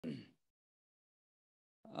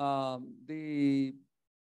The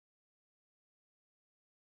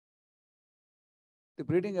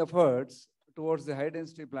breeding efforts towards the high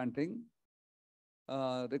density planting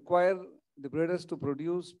require the breeders to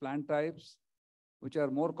produce plant types which are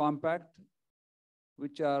more compact,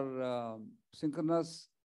 which are synchronous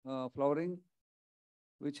flowering,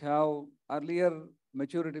 which have earlier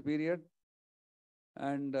maturity period,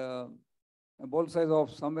 and a bulb size of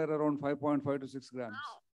somewhere around 5.5 to 6 grams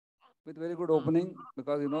with very good opening,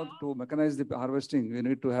 because to mechanize the harvesting, we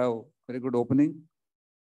need to have very good opening.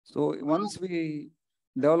 So once we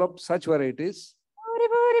develop such varieties,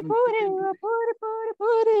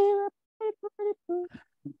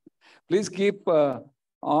 please keep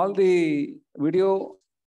all the video.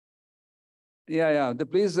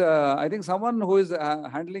 Please, I think someone who is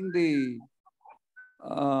handling the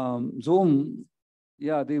Zoom,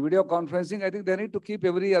 the video conferencing, I think they need to keep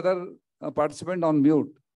every other participant on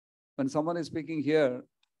mute. When someone is speaking here,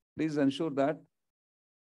 please ensure that.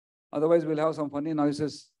 Otherwise, we'll have some funny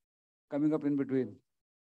noises coming up in between.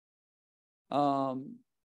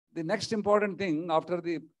 The next important thing, after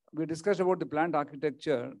we discussed about the plant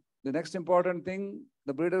architecture, the next important thing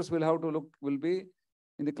the breeders will have to look will be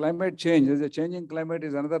in the climate change. There's a changing climate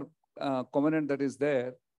is another component that is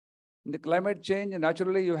there. In the climate change,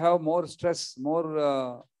 naturally you have more stress,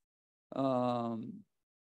 more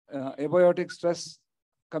abiotic stress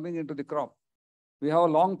coming into the crop. We have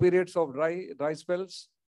long periods of dry spells.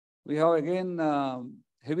 We have again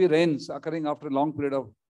heavy rains occurring after a long period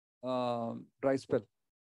of dry spell.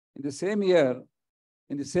 In the same year,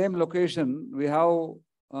 in the same location, we have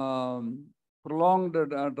prolonged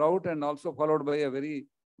drought and also followed by a very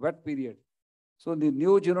wet period. So the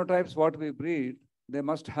new genotypes, what we breed, they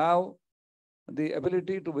must have the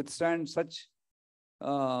ability to withstand such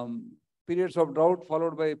periods of drought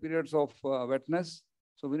followed by periods of wetness.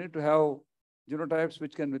 So we need to have genotypes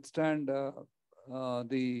which can withstand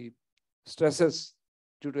the stresses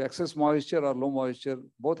due to excess moisture or low moisture,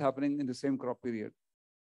 both happening in the same crop period.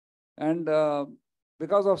 And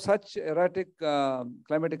because of such erratic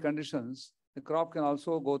climatic conditions, the crop can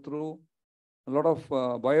also go through a lot of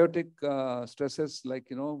biotic stresses like,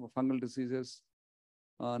 fungal diseases.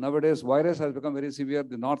 Nowadays, virus has become very severe.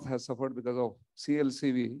 The north has suffered because of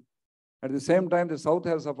CLCV. At the same time, the south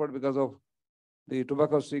has suffered because of the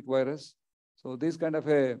tobacco streak virus. So this kind of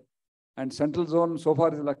and central zone so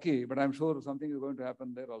far is lucky, but I'm sure something is going to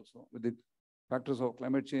happen there also with the factors of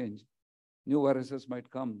climate change. New viruses might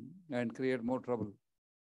come and create more trouble.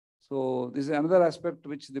 So this is another aspect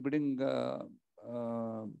which the breeding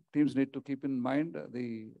teams need to keep in mind,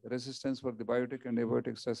 the resistance for the biotic and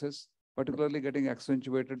abiotic stresses, particularly getting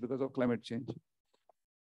accentuated because of climate change.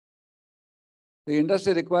 The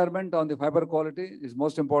industry requirement on the fiber quality is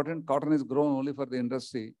most important. Cotton is grown only for the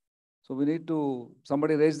industry. So we need to,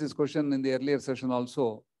 somebody raised this question in the earlier session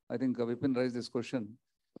also. I think Vipin raised this question.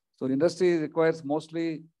 So the industry requires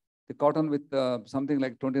mostly the cotton with something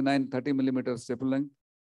like 29-30 millimeters staple length,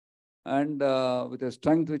 and with a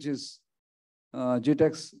strength which is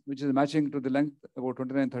GTEX, which is matching to the length about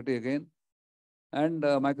 29-30 again, and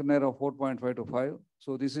micronair of 4.5 to 5.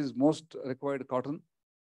 So this is most required cotton.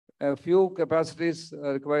 A few capacities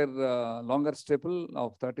require longer staple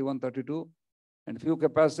of 31-32, and few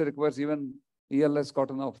capacity requires even ELS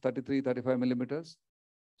cotton of 33-35 millimeters.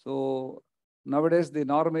 So nowadays the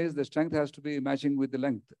norm is the strength has to be matching with the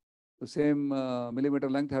length. The same millimeter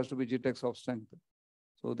length has to be GTEX of strength.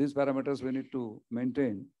 So these parameters we need to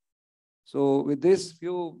maintain. So with these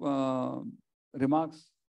few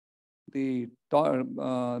remarks, the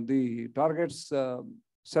targets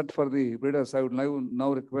set for the breeders, I would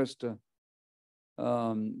now request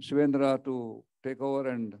Shivendra to take over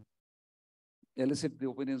and elicit the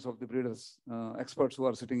opinions of the breeders, experts who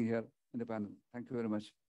are sitting here in the panel. Thank you very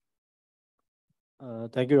much.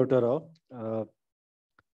 Thank you, Dr. Rao.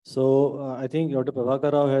 I think Dr.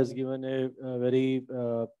 Prabhakar Rao has given a very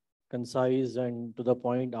concise and to the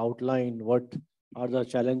point outline what are the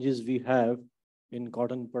challenges we have in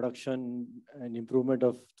cotton production and improvement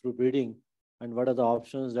of through breeding, and what are the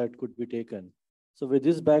options that could be taken. So with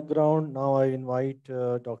this background, now I invite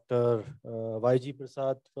Dr. YG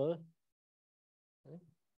Prasad for.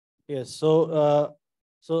 Yes, so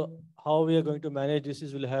how we are going to manage this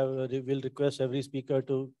is we'll request every speaker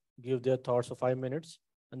to give their thoughts for 5 minutes,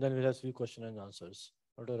 and then we'll have a few questions and answers.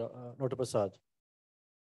 Dr. Prasad.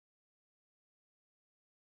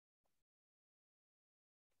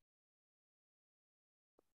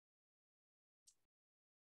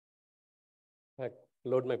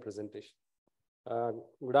 Load my presentation.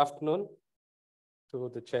 Good afternoon to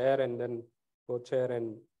the chair and then co-chair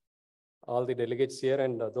and all the delegates here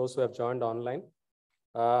and those who have joined online.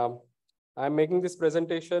 I'm making this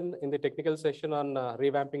presentation in the technical session on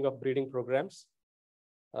revamping of breeding programs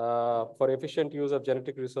for efficient use of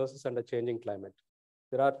genetic resources and a changing climate.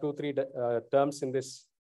 There are three terms in this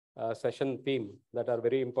session theme that are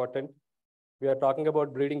very important. We are talking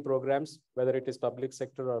about breeding programs, whether it is public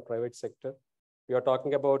sector or private sector. We are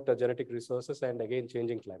talking about genetic resources and again,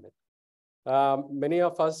 changing climate. Many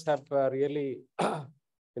of us have really,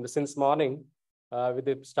 since morning, with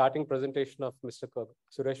the starting presentation of Mr.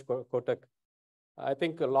 Suresh Kotak, I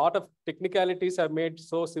think a lot of technicalities are made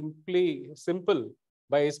so simple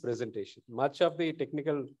by his presentation. Much of the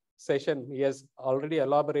technical session he has already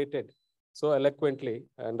elaborated so eloquently,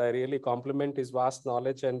 and I really compliment his vast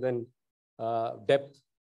knowledge and then depth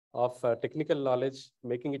of technical knowledge,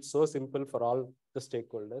 making it so simple for all the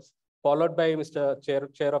stakeholders. Followed by Mr.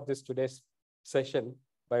 Chair of this today's session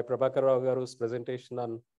by Prabhakar Garu's presentation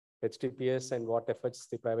on HTPS and what efforts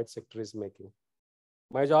the private sector is making.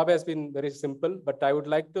 My job has been very simple, but I would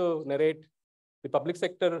like to narrate the public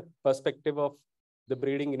sector perspective of the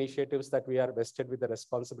breeding initiatives that we are vested with the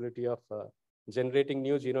responsibility of generating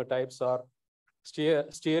new genotypes or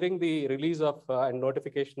steering the release of and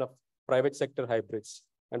notification of private sector hybrids,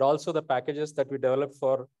 and also the packages that we develop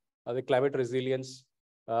for the climate resilience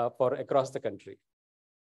for across the country.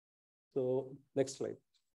 So next slide.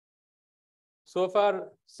 So far,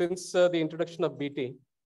 since the introduction of BT,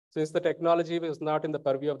 since the technology was not in the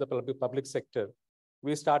purview of the public sector,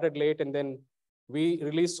 we started late, and then we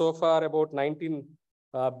released so far about 19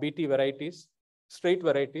 BT varieties, straight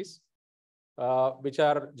varieties, which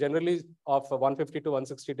are generally of 150 to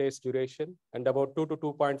 160 days duration and about 2 to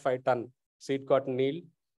 2.5 ton seed cotton yield,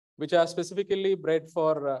 which are specifically bred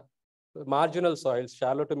for marginal soils,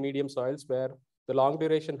 shallow to medium soils, where the long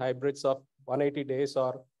duration hybrids of 180 days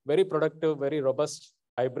or very productive, very robust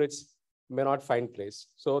hybrids may not find place.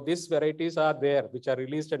 So these varieties are there, which are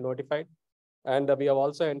released and notified. And we have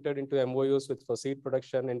also entered into MOUs for seed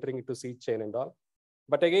production, entering into seed chain and all.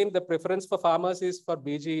 But again, the preference for farmers is for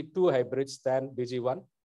BG2 hybrids than BG1.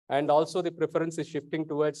 And also the preference is shifting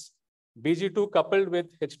towards BG2 coupled with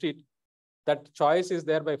HT. That choice is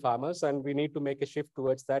there by farmers, and we need to make a shift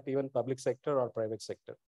towards that, even public sector or private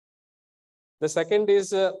sector. The second is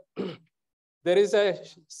there is a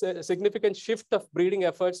significant shift of breeding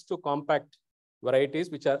efforts to compact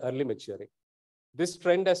varieties, which are early maturing. This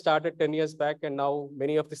trend has started 10 years back, and now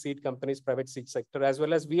many of the seed companies, private seed sector, as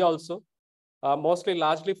well as we also, mostly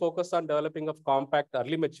largely focus on developing of compact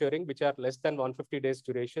early maturing, which are less than 150 days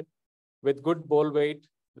duration, with good bole weight,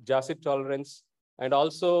 jacet tolerance, and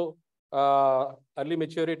also early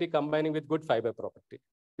maturity combining with good fiber property.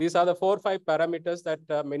 These are the 4 or 5 parameters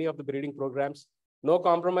that many of the breeding programs, no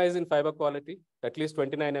compromise in fiber quality, at least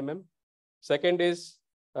 29 mm. Second is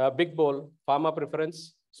big bole, farmer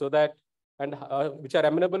preference, so that, and which are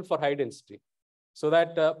amenable for high density. So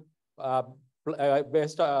that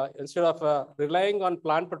instead of relying on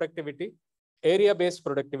plant productivity, area-based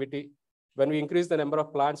productivity, when we increase the number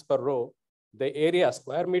of plants per row, the area,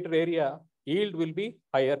 square meter area yield will be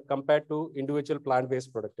higher compared to individual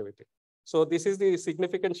plant-based productivity. So this is the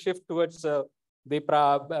significant shift towards the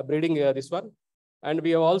breeding this one. And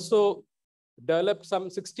we have also developed some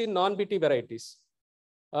 16 non-BT varieties.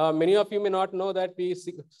 Many of you may not know that the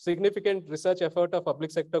significant research effort of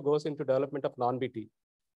public sector goes into development of non-BT.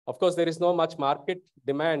 Of course, there is no much market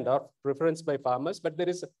demand or preference by farmers, but there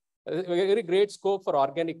is a very great scope for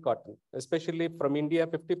organic cotton, especially from India.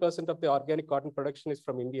 50% of the organic cotton production is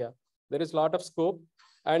from India. There is a lot of scope.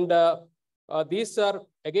 And these are,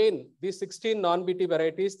 again, these 16 non-BT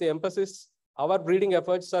varieties, the emphasis, our breeding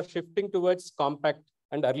efforts are shifting towards compact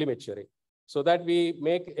and early maturing, so that we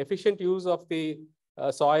make efficient use of the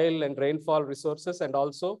soil and rainfall resources, and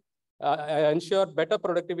also ensure better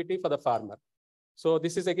productivity for the farmer. So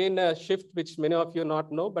this is again a shift which many of you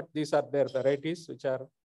not know, but these are their varieties which are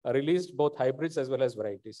released, both hybrids as well as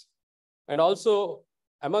varieties. And also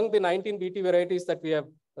among the 19 BT varieties that we have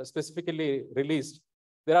specifically released,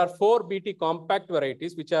 there are 4 BT compact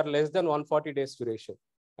varieties which are less than 140 days duration.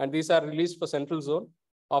 And these are released for central zone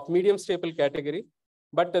of medium staple category,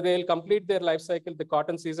 but they will complete their life cycle. The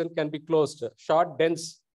cotton season can be closed, short,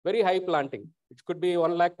 dense, very high planting. It could be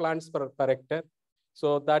 1 lakh plants per hectare.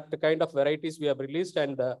 So that the kind of varieties we have released,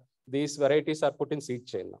 and these varieties are put in seed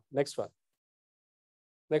chain now. Next one.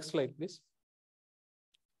 Next slide, please.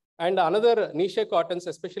 And another niche cottons,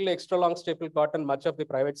 especially extra long staple cotton, much of the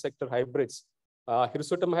private sector hybrids,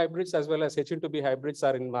 hirsutum hybrids as well as H2B hybrids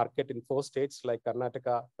are in market in 4 states like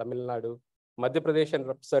Karnataka, Tamil Nadu, Madhya Pradesh, and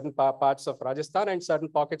certain parts of Rajasthan, and certain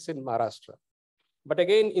pockets in Maharashtra. But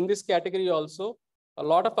again, in this category also, a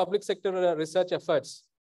lot of public sector research efforts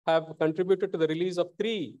have contributed to the release of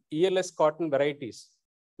 3 ELS cotton varieties,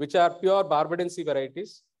 which are pure Barbadense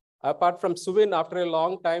varieties. Apart from Suvin, after a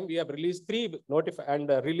long time, we have released 3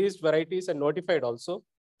 released varieties and notified also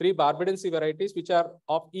 3 Barbadense varieties, which are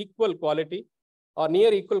of equal quality or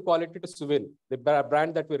near equal quality to Suvin, the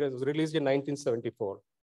brand that was released in 1974.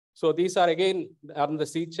 So these are again on the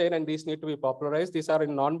seed chain, and these need to be popularized. These are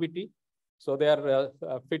in non-VT, so they are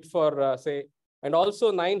fit for say, and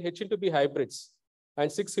also 9 H2B hybrids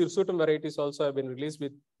and 6 hirsutum varieties also have been released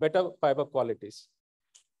with better fiber qualities.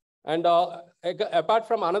 And apart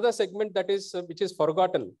from another segment that is which is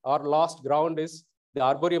forgotten or lost ground is the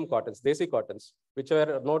arboreum cottons, desi cottons, which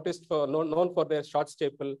are noticed for known for their short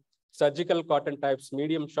staple surgical cotton types,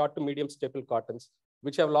 short to medium staple cottons,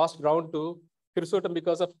 which have lost ground to hirsutum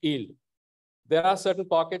because of yield. There are certain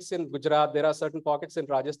pockets in Gujarat, there are certain pockets in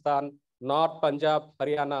Rajasthan, North Punjab,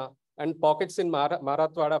 Haryana, and pockets in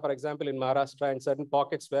Marathwada, for example, in Maharashtra, and certain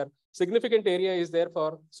pockets where significant area is there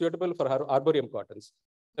for suitable for arboreum cottons.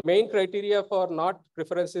 The main criteria for not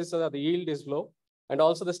preferences are the yield is low, and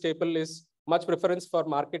also the staple is much preference for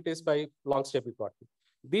market is by long staple cotton.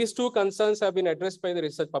 These 2 concerns have been addressed by the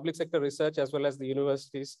research, public sector research, as well as the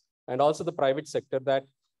universities and also the private sector, that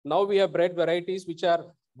now we have bred varieties which are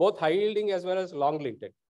both high yielding as well as long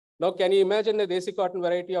linted. Now, can you imagine a desi cotton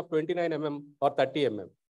variety of 29 mm or 30 mm?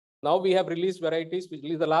 Now we have released varieties, which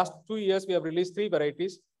in the last 2 years, we have released 3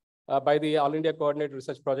 varieties by the All India Coordinated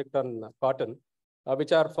Research Project on cotton,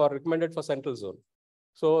 which are recommended for central zone.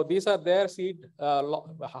 So these are their seed,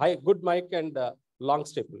 good mic and long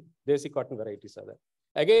staple, desi cotton varieties are there.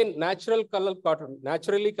 Again, naturally colored cotton.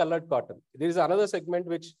 There is another segment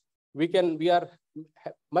which we are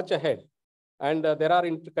much ahead. And there are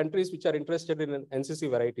countries which are interested in NCC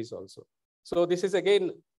varieties also. So this is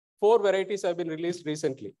again, 4 varieties have been released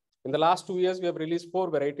recently. In the last 2 years, we have released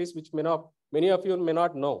 4 varieties, which many of you may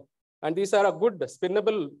not know. And these are a good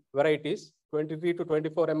spinnable varieties, 23 to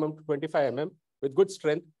 24 mm to 25 mm with good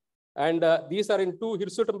strength. And these are in 2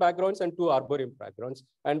 hirsutum backgrounds and 2 arboreum backgrounds,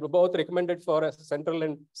 and both recommended for central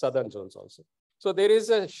and southern zones also. So there is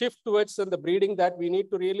a shift towards the breeding that we need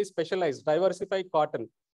to really specialize, diversify cotton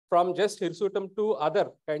from just hirsutum to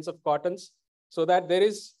other kinds of cottons, so that there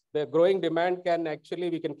is the growing demand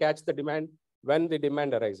we can catch the demand when the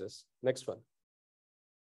demand arises. Next one.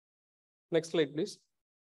 Next slide, please.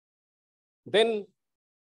 Then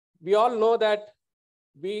we all know that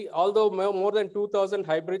although more than 2,000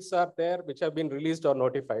 hybrids are there, which have been released or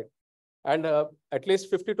notified, and at least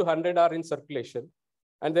 50 to 100 are in circulation.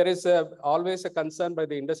 And there is always a concern by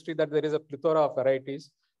the industry that there is a plethora of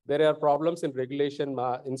varieties. There are problems in regulation,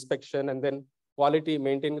 inspection, and then quality,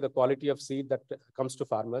 maintaining the quality of seed that comes to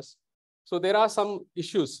farmers. So there are some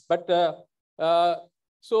issues, but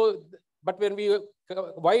when we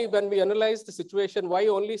analyze the situation, why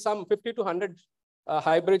only some 50 to 100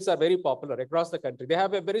 hybrids are very popular across the country? They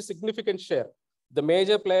have a very significant share. The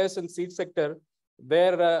major players in seed sector,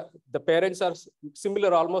 the parents are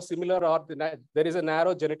similar, almost similar, or there is a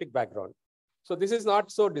narrow genetic background. So this is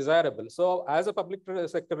not so desirable. So as a public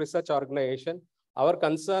sector research organization, our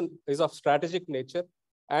concern is of strategic nature,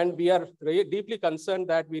 and we are deeply concerned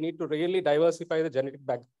that we need to really diversify the genetic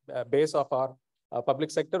base of our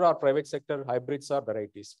public sector or private sector hybrids or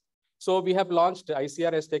varieties. So we have launched,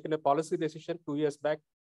 ICAR has taken a policy decision 2 years back,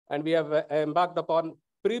 and we have embarked upon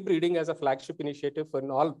pre-breeding as a flagship initiative for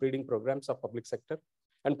all breeding programs of public sector.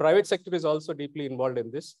 And private sector is also deeply involved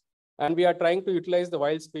in this. And we are trying to utilize the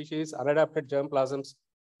wild species, unadapted germplasms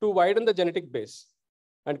to widen the genetic base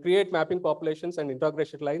and create mapping populations and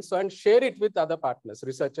integration lines, so, and share it with other partners,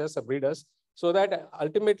 researchers, breeders, so that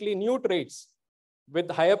ultimately new traits with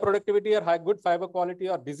higher productivity or good fiber quality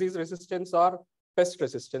or disease resistance or pest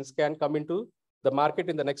resistance can come into the market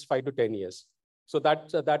in the next 5 to 10 years. So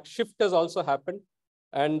that shift has also happened.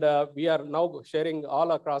 And we are now sharing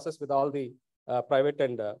all our process with all the private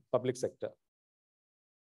and public sector.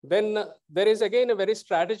 Then there is again a very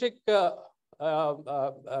strategic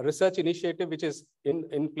research initiative which is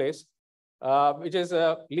in place, which is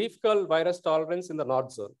leaf curl virus tolerance in the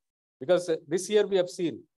North Zone. Because this year we have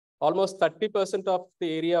seen almost 30% of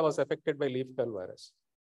the area was affected by leaf curl virus.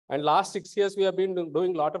 And last 6 years, we have been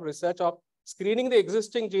doing a lot of research of screening the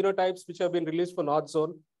existing genotypes which have been released for North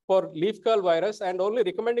Zone for leaf curl virus, and only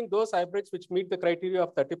recommending those hybrids which meet the criteria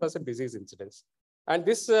of 30% disease incidence. And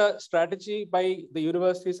this strategy by the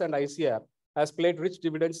universities and ICAR has played rich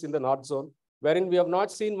dividends in the North Zone, wherein we have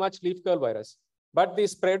not seen much leaf curl virus. But the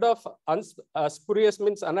spread of spurious,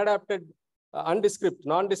 means unadapted,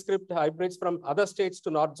 nondescript hybrids from other states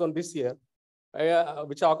to North Zone this year,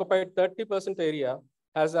 which occupied 30% area,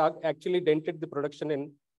 has actually dented the production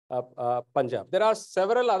in Punjab. There are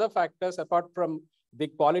several other factors apart from the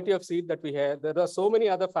quality of seed that we have. There are so many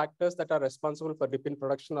other factors that are responsible for dip in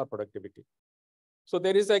production or productivity. So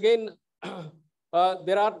there is again,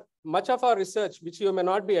 there are much of our research, which you may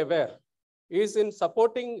not be aware, is in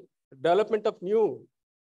supporting development of new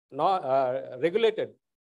regulated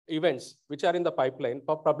events which are in the pipeline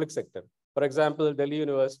for public sector. For example, Delhi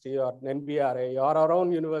University or NBRA or our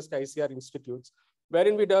own university ICR institutes,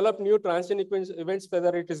 wherein we develop new transgenic events,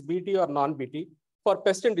 whether it is BT or non-BT, for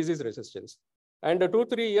pest and disease resistance. And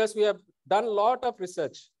 2-3 years, we have done a lot of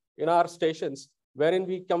research in our stations, wherein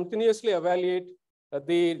we continuously evaluate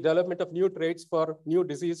the development of new traits for new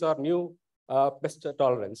disease or new pest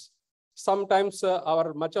tolerance. Sometimes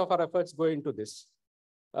much of our efforts go into this.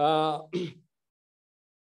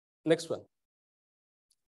 Next one.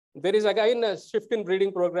 There is again a shift in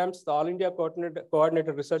breeding programs. The All India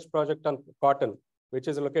Coordinated Research Project on Cotton, which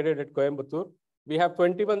is located at Coimbatore. We have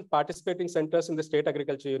 21 participating centers in the state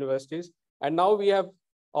agriculture universities. And now we have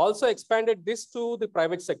also expanded this to the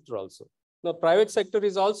private sector also. The private sector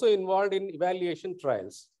is also involved in evaluation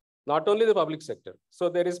trials, not only the public sector. So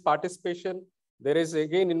there is participation. There is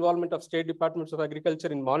again involvement of state departments of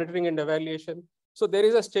agriculture in monitoring and evaluation. So there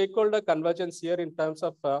is a stakeholder convergence here in terms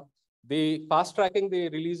of the fast tracking the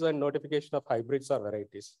release and notification of hybrids or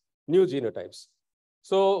varieties, new genotypes.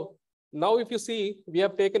 So now if you see, we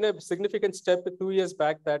have taken a significant step 2 years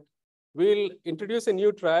back that we'll introduce a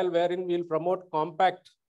new trial wherein we'll promote compact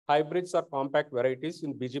hybrids or compact varieties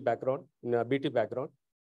in BG background, in a BT background.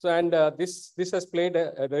 So, and this has played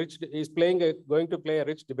going to play a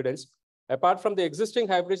rich dividends. Apart from the existing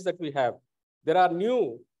hybrids that we have, there are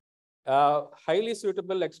new, highly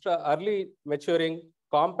suitable, extra early maturing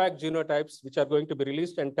compact genotypes which are going to be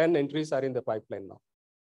released, and 10 entries are in the pipeline now.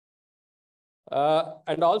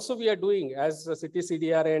 And also we are doing, as CITI,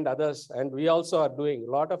 CDRA and others, and we also are doing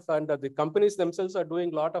a lot of, and the companies themselves are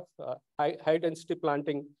doing a lot of high density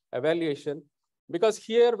planting evaluation. Because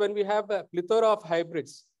here, when we have a plethora of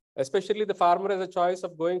hybrids, especially the farmer has a choice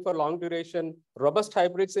of going for long duration, robust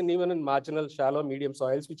hybrids, and even in marginal, shallow, medium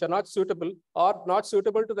soils, which are not suitable or not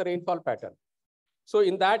suitable to the rainfall pattern. So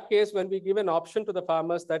in that case, when we give an option to the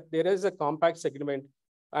farmers that there is a compact segment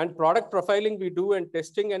and product profiling we do and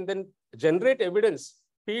testing and then generate evidence,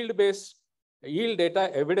 field-based yield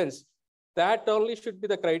data evidence, that only should be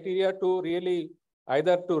the criteria to really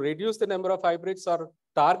either to reduce the number of hybrids or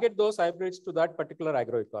target those hybrids to that particular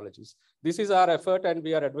agroecologies. This is our effort, and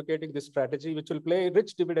we are advocating this strategy, which will play a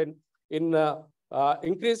rich dividend in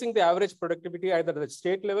increasing the average productivity either at the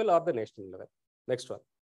state level or the national level. Next one.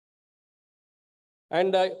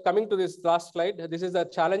 And coming to this last slide, this is the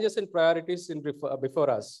challenges and priorities before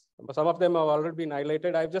us. Some of them have already been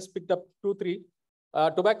highlighted. I've just picked up 2-3.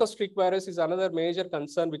 Tobacco streak virus is another major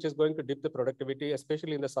concern which is going to dip the productivity,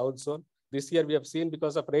 especially in the south zone. This year we have seen,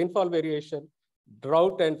 because of rainfall variation,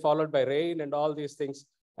 drought and followed by rain and all these things,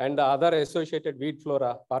 and other associated weed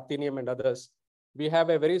flora, Parthenium and others, we have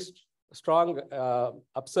a very strong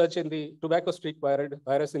upsurge in the tobacco streak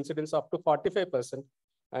virus incidence up to 45%.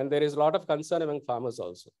 And there is a lot of concern among farmers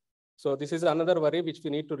also. So this is another worry which we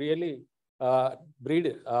need to really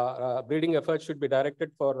breeding efforts should be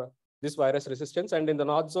directed for this virus resistance. And in the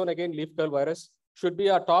north zone, again, leaf curl virus should be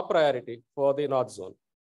our top priority for the north zone.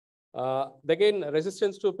 Again,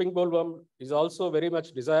 resistance to pink bollworm is also very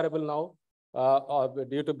much desirable now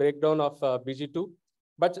due to breakdown of BG2.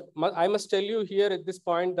 But I must tell you here at this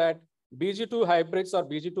point that BG2 hybrids or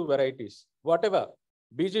BG2 varieties, whatever,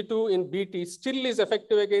 BG2 in BT still is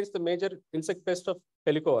effective against the major insect pest of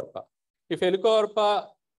Helicoverpa. If Helicoverpa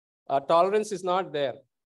tolerance is not there,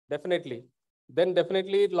 then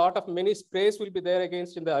definitely many sprays will be there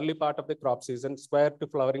against in the early part of the crop season, square to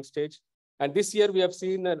flowering stage. And this year we have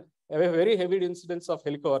seen a very heavy incidence of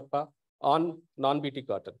Helicoverpa on non-BT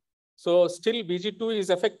cotton. So still BG2 is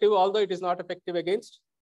effective, although it is not effective against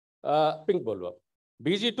pink bollworm.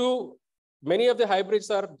 BG2, many of the hybrids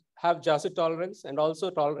have JASI tolerance and also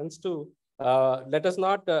tolerance to, let us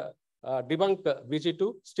not debunk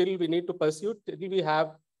BG2. Still, we need to pursue till we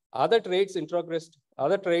have other traits introgressed,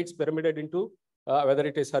 other traits pyramided into, whether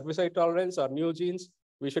it is herbicide tolerance or new genes.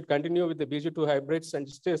 We should continue with the BG2 hybrids and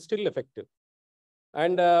still effective.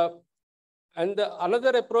 And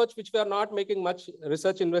another approach which we are not making much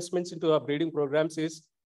research investments into our breeding programs is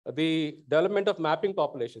the development of mapping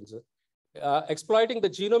populations, exploiting the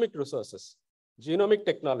genomic resources, genomic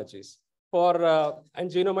technologies for and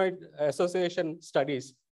genomic association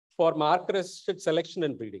studies for marker-assisted selection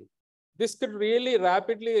and breeding. This could really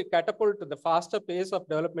rapidly catapult the faster pace of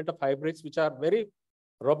development of hybrids, which are very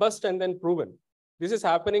robust and then proven. This is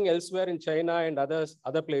happening elsewhere in China and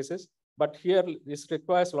other places. But here, this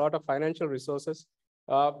requires a lot of financial resources.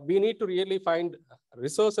 We need to really find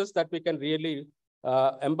resources that we can really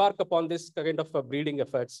embark upon this kind of breeding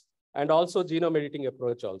efforts, and also genome editing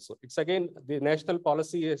approach also. It's again, the national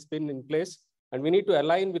policy has been in place, and we need to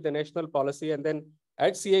align with the national policy. And then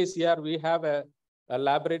at CICR, we have a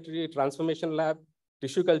laboratory transformation lab,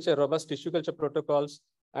 tissue culture, robust tissue culture protocols,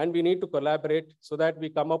 and we need to collaborate so that we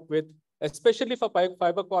come up with, especially for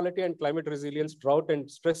fiber quality and climate resilience, drought and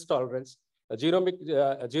stress tolerance, a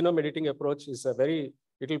genome editing approach is a very,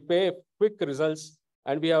 it will pay quick results,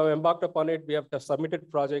 and we have embarked upon it. We have submitted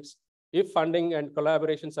projects. If funding and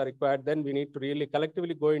collaborations are required, then we need to really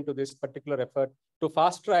collectively go into this particular effort to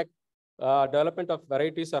fast track development of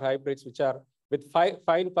varieties or hybrids which are with fine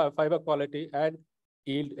fiber quality and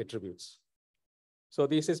yield attributes. So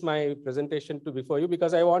this is my presentation before you,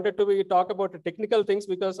 because I wanted to talk about the technical things,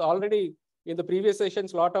 because already in the previous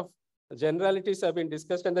sessions, a lot of generalities have been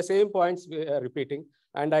discussed and the same points we are repeating.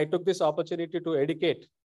 And I took this opportunity to educate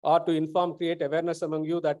or to inform, create awareness among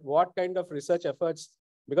you that what kind of research efforts,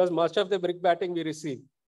 because much of the brick batting we receive.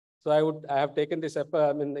 So I have taken this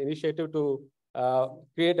initiative to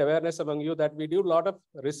create awareness among you that we do a lot of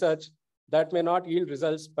research that may not yield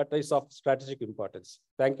results, but is of strategic importance.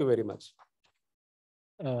 Thank you very much.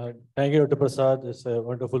 Thank you, Dr. Prasad. It's a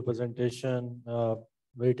wonderful presentation,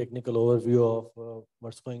 very technical overview of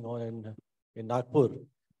what's going on in Nagpur.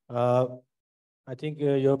 I think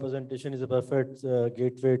your presentation is a perfect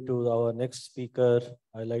gateway to our next speaker.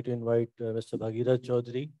 I'd like to invite Mr. Bhagirath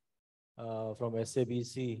Choudhary from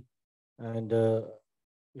SABC. And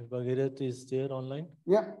if Bhagirath is there online.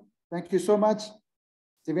 Yeah, thank you so much.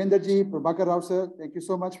 Shivendra ji, Prabhakar Rao sir, thank you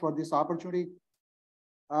so much for this opportunity.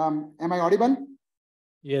 Am I audible?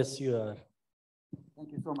 Yes, you are.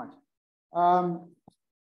 Thank you so much.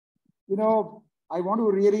 You know, I want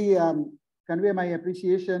to really convey my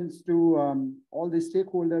appreciations to all the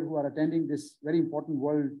stakeholders who are attending this very important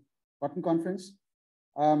World Cotton Conference.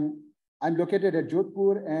 I'm located at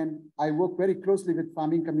Jodhpur, and I work very closely with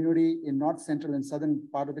farming community in north, central, and southern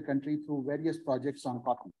part of the country through various projects on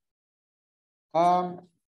cotton.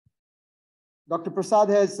 Dr. Prasad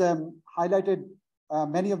has highlighted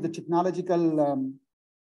many of the technological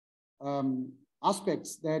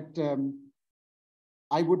aspects that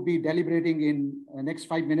I would be deliberating in the next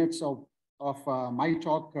 5 minutes of my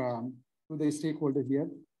talk to the stakeholder here.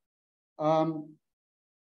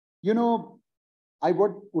 You know, I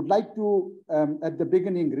would like to, at the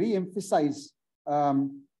beginning, re-emphasize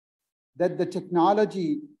that the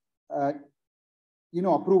technology,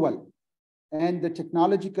 approval and the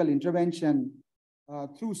technological intervention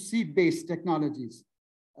through seed-based technologies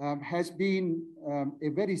has been a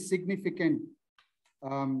very significant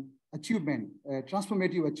achievement,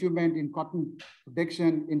 transformative achievement in cotton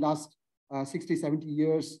production in last 60, 70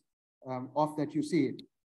 years of that you see it.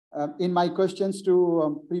 In my questions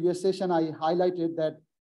to previous session, I highlighted that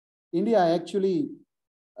India actually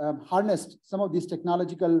harnessed some of these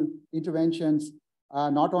technological interventions,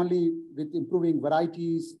 not only with improving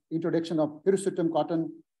varieties, introduction of hirsutum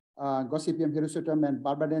cotton, Gossypium hirsutum and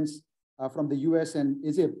Barbadans from the US and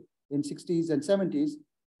Egypt in 60s and 70s.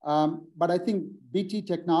 But I think BT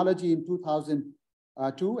technology in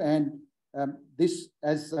 2002, and this,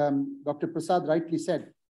 as Dr. Prasad rightly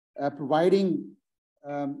said, providing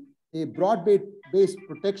a broad-based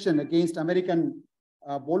protection against American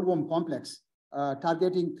bollworm complex,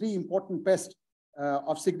 targeting 3 important pests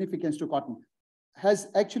of significance to cotton, has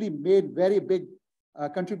actually made very big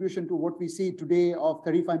contribution to what we see today of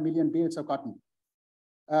 35 million bales of cotton.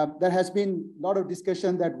 There has been a lot of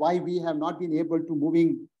discussion that why we have not been able to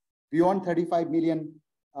moving beyond 35 million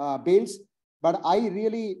bales. But I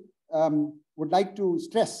really would like to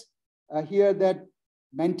stress here that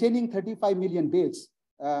maintaining 35 million bales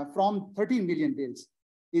from 13 million bales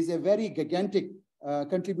is a very gigantic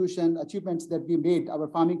contribution, achievements that we made, our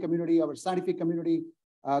farming community, our scientific community,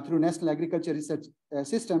 through National Agriculture Research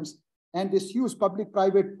Systems, and this huge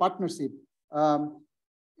public-private partnership,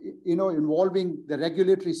 involving the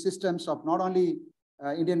regulatory systems of not only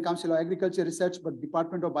Indian Council of Agriculture Research, but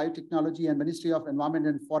Department of Biotechnology and Ministry of Environment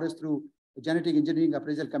and Forest through the Genetic Engineering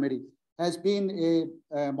Appraisal Committee, has been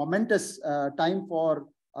a momentous time for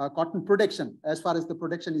cotton production as far as the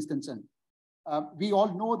production is concerned. We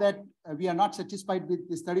all know that we are not satisfied with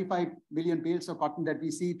this 35 million bales of cotton that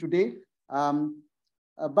we see today.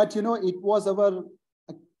 But it was our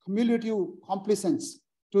cumulative complacence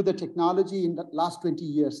to the technology in the last 20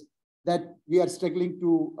 years that we are struggling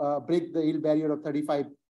to break the yield barrier of 35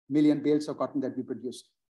 million bales of cotton that we produce.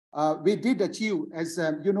 We did achieve, as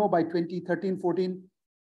by 2013-14,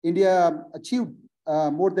 India achieved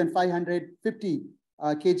more than 550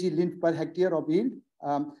 kg lint per hectare of yield.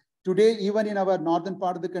 Today, even in our northern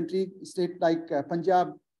part of the country, state like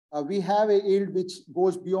Punjab, we have a yield which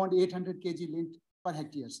goes beyond 800 kg lint per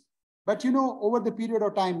hectares. But, over the period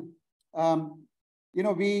of time,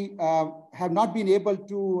 we have not been able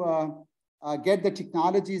to get the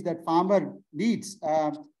technologies that farmer needs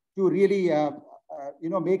to really,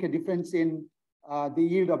 make a difference in the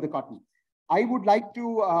yield of the cotton. I would like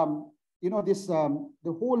to,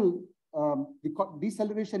 the whole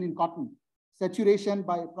deceleration in cotton, saturation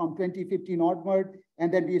from 2015 onward,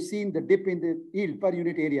 and then we've seen the dip in the yield per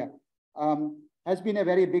unit area, has been a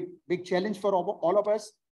very big challenge for all of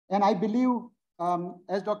us. And I believe,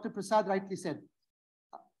 as Dr. Prasad rightly said,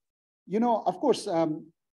 of course,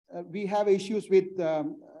 we have issues with,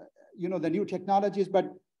 the new technologies,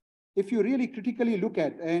 but if you really critically look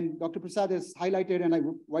at, and Dr. Prasad has highlighted, and I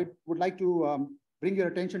would like to bring your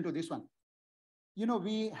attention to this one.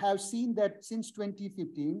 We have seen that since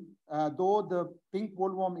 2015, though the pink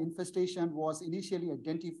bollworm infestation was initially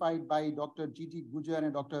identified by Dr. G.T. Gujar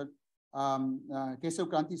and Dr. Keshav,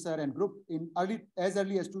 Kranthi sir and group as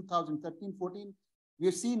early as 2013-14, we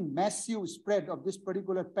have seen massive spread of this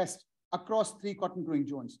particular pest across 3 cotton growing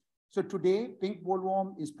zones. So today, pink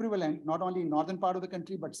bollworm is prevalent not only in northern part of the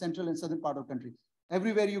country, but central and southern part of the country.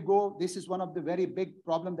 Everywhere you go, this is one of the very big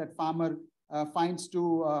problem that farmer finds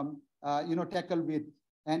to tackle with.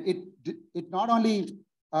 And it not only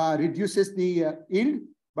reduces the yield,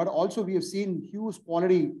 but also we have seen huge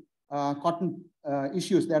quality cotton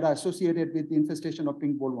issues that are associated with the infestation of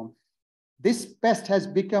pink bollworm. This pest has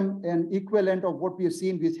become an equivalent of what we have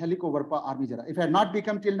seen with Helicoverpa armigera. If it had not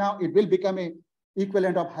become till now, it will become a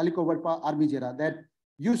equivalent of Helicoverpa armigera that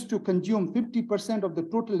used to consume 50% of the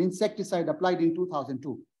total insecticide applied in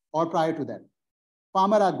 2002 or prior to that.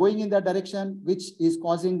 Farmers are going in that direction, which is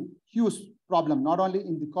causing huge problem, not only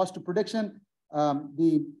in the cost of production,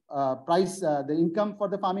 the price, the income for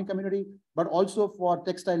the farming community, but also for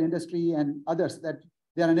textile industry and others that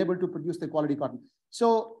they are unable to produce the quality cotton.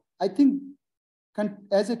 So I think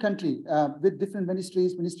as a country with different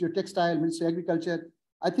ministries, Ministry of Textile, Ministry of Agriculture,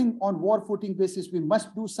 I think on war footing basis, we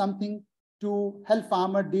must do something to help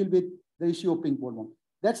farmer deal with the issue of pink bollworm.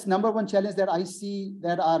 That's number one challenge that I see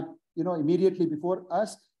that are immediately before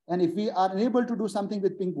us. And if we are unable to do something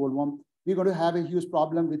with pink bollworm, we're going to have a huge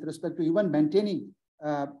problem with respect to even maintaining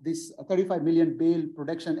this 35 million bale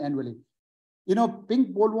production annually.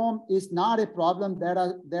 Pink bollworm is not a problem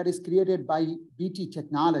that is created by BT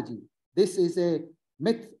technology. This is a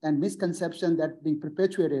myth and misconception that's being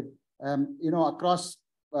perpetuated, across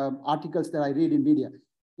articles that I read in media.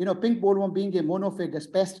 Pink bollworm being a monophagous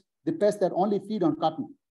pest, the pest that only feed on cotton.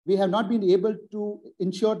 We have not been able to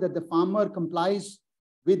ensure that the farmer complies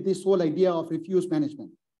with this whole idea of refuse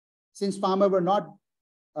management. Since farmers were not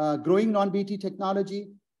growing non-BT technology,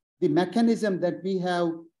 the mechanism that we have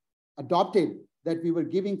adopted, that we were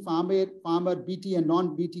giving farmer BT and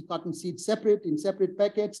non-BT cotton seeds separate in separate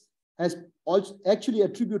packets, has also actually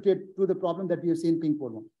attributed to the problem that we have seen pink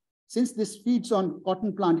bollworm. Since this feeds on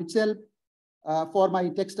cotton plant itself, for my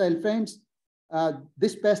textile friends,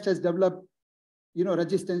 this pest has developed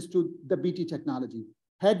resistance to the BT technology.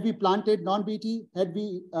 Had we planted non-BT, had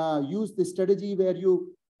we used the strategy where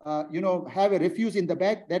you have a refuse in the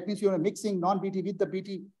bag, that means you're mixing non-BT with the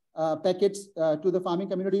BT packets to the farming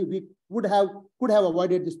community, we could have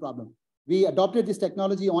avoided this problem. We adopted this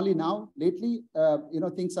technology only now. Lately,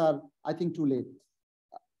 things are, I think, too late.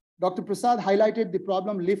 Dr. Prasad highlighted the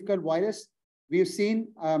problem leaf curl virus. We have seen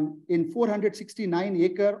in 469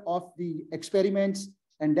 acres of the experiments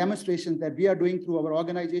and demonstrations that we are doing through our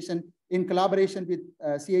organization in collaboration with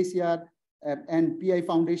CICR and PI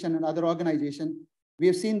Foundation and other organizations. We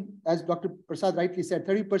have seen, as Dr. Prasad rightly said,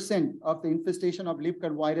 30% of the infestation of leaf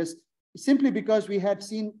curl virus simply because we had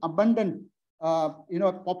seen abundant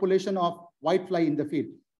population of whitefly in the field.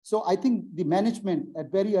 So I think the management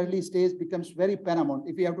at very early stage becomes very paramount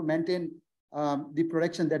if we have to maintain the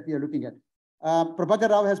production that we are looking at.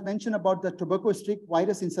 Prabhakar has mentioned about the tobacco streak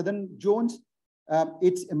virus in southern zones.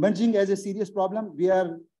 It's emerging as a serious problem. We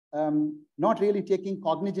are not really taking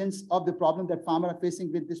cognizance of the problem that farmers are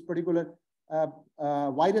facing with this particular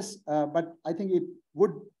virus, but I think it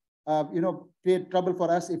would create trouble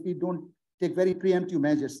for us if we don't take very preemptive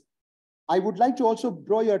measures. I would like to also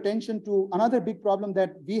draw your attention to another big problem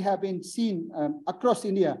that we have been seeing across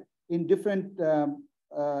India in different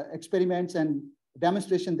experiments and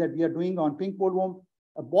demonstrations that we are doing on pink bollworm.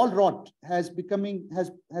 Ball rot has becoming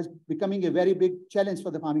a very big challenge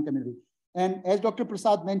for the farming community. And as Dr.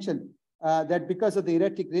 Prasad mentioned, that because of the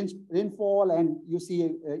erratic rainfall, and you see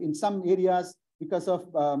in some areas because of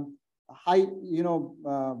high,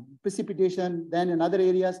 precipitation than in other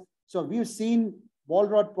areas. So we've seen ball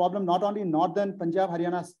rot problem not only in northern Punjab,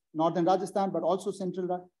 Haryana, northern Rajasthan, but also central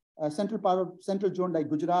part of central zone like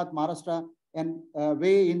Gujarat, Maharashtra, and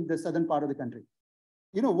way in the southern part of the country.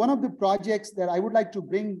 One of the projects that I would like to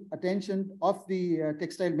bring attention of the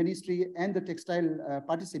textile ministry and the textile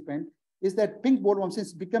participant is that pink bollworm, since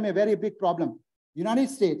it's become a very big problem. United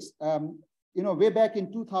States, way back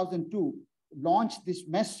in 2002, launched this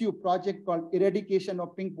massive project called eradication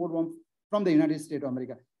of pink bollworm from the United States of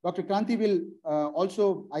America. Dr. Kranthi will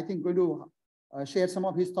also, I think, going to share some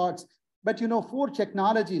of his thoughts. But 4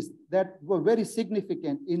 technologies that were very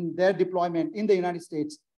significant in their deployment in the United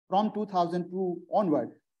States from 2002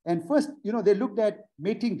 onward. And first, they looked at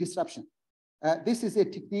mating disruption. This is a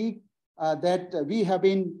technique that we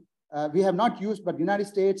have not used, but the United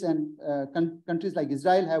States and countries like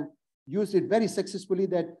Israel have used it very successfully,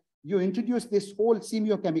 that you introduce this whole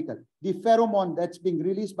semiochemical, the pheromone that's being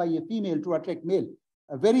released by a female to attract male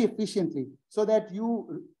very efficiently, so that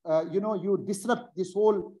you disrupt this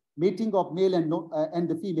whole mating of male and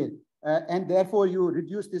the female, and therefore you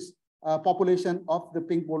reduce this population of the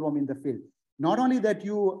pink bollworm in the field. Not only that,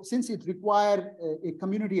 since it requires a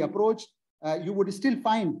community approach, you would still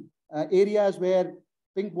find areas where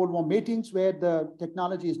pink bollworm matings where the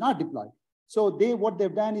technology is not deployed. So what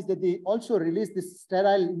they've done is that they also release this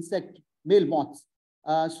sterile insect male moths,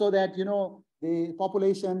 so that the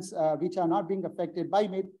populations which are not being affected by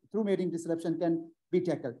through mating disruption can be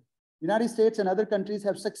tackled. United States and other countries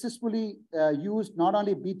have successfully used not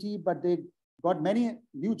only BT, but they got many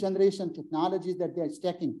new generation technologies that they are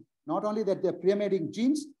stacking. Not only that they're pre-mating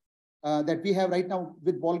genes that we have right now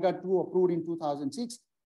with Volga 2 approved in 2006.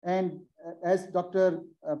 And as Dr.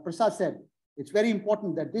 Prasad said, it's very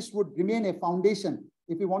important that this would remain a foundation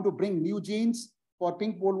if we want to bring new genes for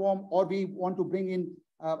pink bollworm, or we want to bring in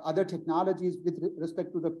other technologies with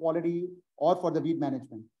respect to the quality or for the weed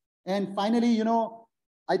management. And finally,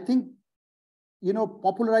 I think,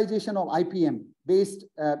 popularization of IPM-based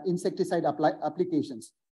insecticide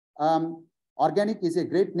applications. Organic is a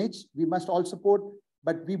great niche. We must all support,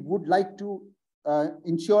 but we would like to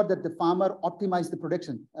ensure that the farmer optimize the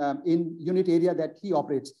production in unit area that he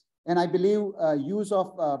operates. And I believe use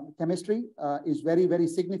of chemistry is very, very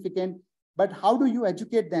significant. But how do you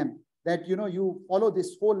educate them that, you follow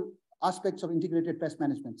this whole aspects of integrated pest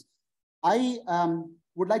management? I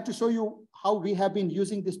would like to show you how we have been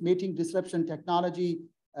using this mating disruption technology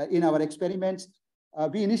in our experiments.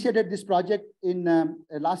 We initiated this project in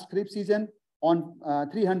last Kharif season on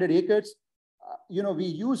 300 acres. We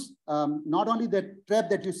use not only the trap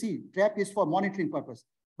that you see, trap is for monitoring purpose,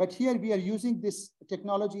 but here we are using this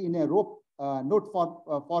technology in a rope note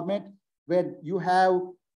format where you have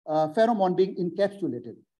pheromone being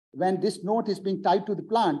encapsulated. When this note is being tied to the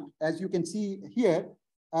plant, as you can see here,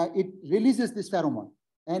 it releases this pheromone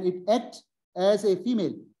and it acts as a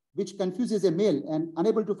female, which confuses a male and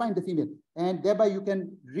unable to find the female. And thereby you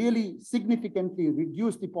can really significantly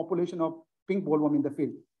reduce the population of pink bollworm in the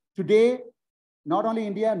field. Today, not only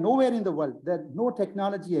India, nowhere in the world, that no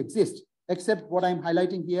technology exists except what I'm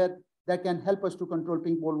highlighting here that can help us to control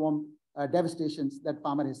pink bollworm devastations that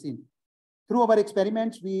farmer has seen. Through our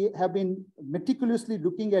experiments, we have been meticulously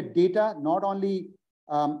looking at data, not only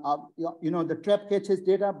the trap catches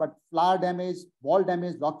data, but flower damage, ball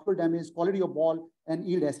damage, lockful damage, quality of ball, and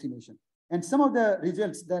yield estimation. And some of the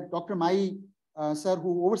results that Dr. Mai, sir,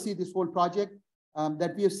 who oversees this whole project,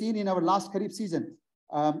 that we have seen in our last Kharif season,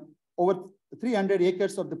 over 300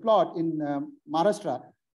 acres of the plot in Maharashtra,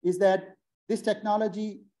 is that this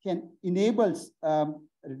technology can enable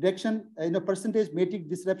reduction in a percentage mating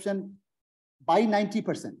disruption by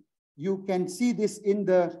 90%. You can see this in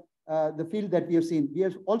the field that we have seen. We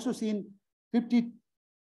have also seen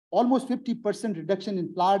almost 50% reduction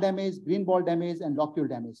in flower damage, green ball damage, and locule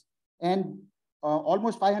damage, and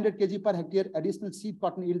almost 500 kg per hectare additional seed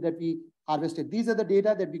cotton yield that we harvested. These are the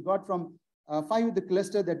data that we got from 5 of the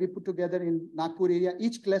clusters that we put together in Nagpur area,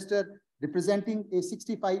 each cluster representing a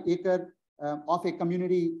 65-acre of a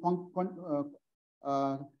community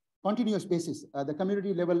continuous basis, the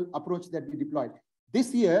community level approach that we deployed.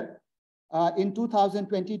 This year, in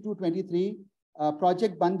 2022-23,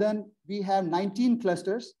 Project Bandhan, we have 19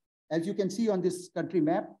 clusters, as you can see on this country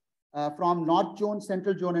map, from North Zone,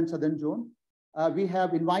 Central Zone, and Southern Zone. We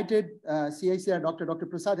have invited CICR, Dr.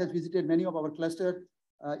 Prasad has visited many of our clusters,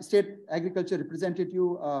 state agriculture representative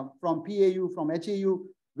from PAU, from HAU.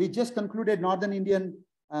 We just concluded Northern Indian,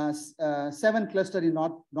 7 clusters in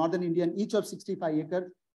Northern Indian, each of 65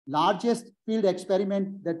 acres, largest field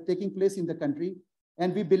experiment that taking place in the country.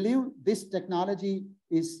 And we believe this technology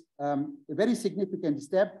is a very significant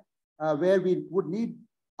step. where we would need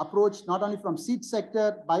approach not only from seed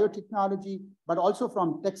sector, biotechnology, but also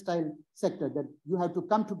from textile sector, that you have to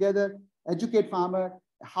come together, educate farmer.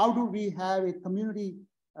 How do we have a community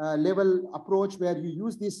level approach where you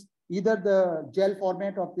use this, either the gel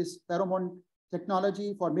format of this pheromone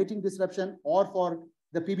technology for mating disruption or for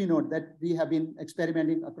the PB node that we have been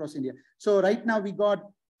experimenting across India. So right now we got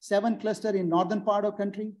 7 clusters in northern part of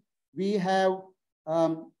country. We have,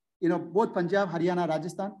 both Punjab, Haryana,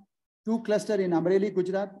 Rajasthan, 2 clusters in Amreli,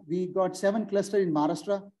 Gujarat. We got 7 clusters in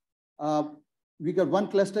Maharashtra. We got 1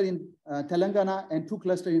 cluster in Telangana and 2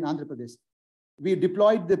 clusters in Andhra Pradesh. We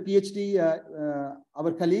deployed the PhD,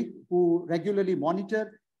 our colleague, who regularly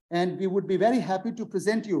monitor, and we would be very happy to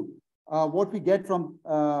present you what we get from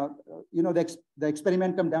the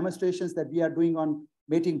experimental demonstrations that we are doing on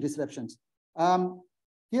mating disruptions.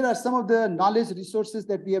 Here are some of the knowledge resources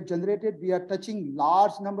that we have generated. We are touching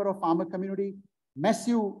large number of farmer community,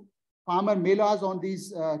 massive farmer melas on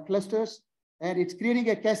these clusters, and it's creating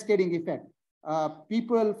a cascading effect.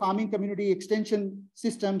 People, farming community, extension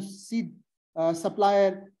systems, seed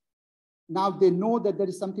supplier, now they know that there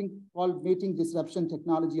is something called mating disruption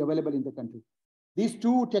technology available in the country. These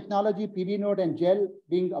 2 technology, PB node and gel,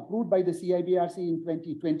 being approved by the CIBRC in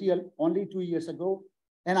 2020, only 2 years ago.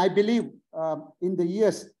 And I believe in the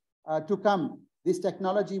years to come, this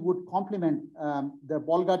technology would complement the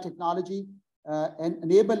Bolga technology and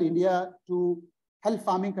enable India to help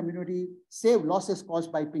farming community save losses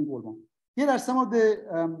caused by pink bollworm. Here are some of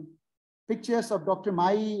the pictures of Dr.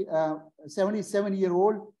 Mai,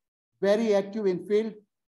 77-year-old, very active in field,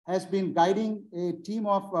 has been guiding a team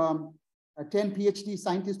of 10 PhD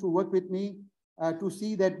scientists who work with me to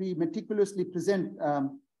see that we meticulously present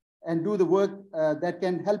and do the work that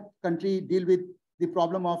can help country deal with the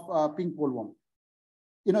problem of pink bollworm.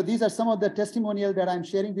 These are some of the testimonials that I'm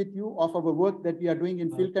sharing with you of our work that we are doing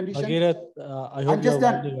in field conditions. Bhagirath, I hope I'm just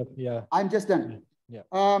done. Yeah. I'm just done. Yeah.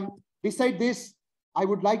 Beside this, I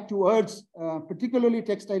would like to urge, particularly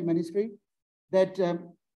Textile Ministry, that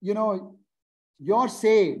your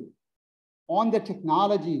say on the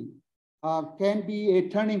technology can be a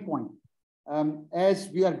turning point as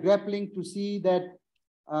we are grappling to see that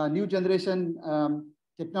new generation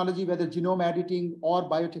technology, whether genome editing or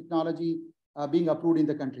biotechnology, being approved in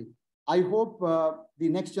the country. I hope the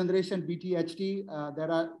next generation BTHT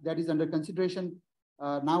that is under consideration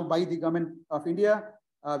now by the government of India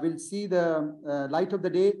will see the light of the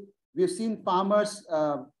day. We have seen farmers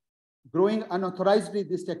growing unauthorizedly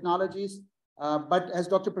these technologies, but as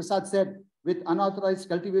Dr. Prasad said, with unauthorized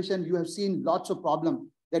cultivation, you have seen lots of problems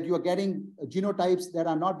that you are getting genotypes that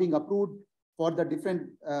are not being approved for the different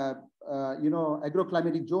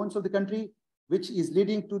agroclimatic zones of the country, which is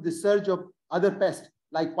leading to the surge of other pests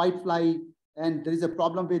like whitefly, and there is a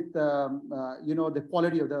problem with the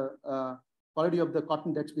quality of the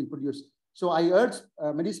cotton that's being produced. So I urge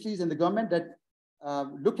ministries and the government that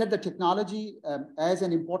look at the technology as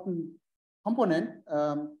an important component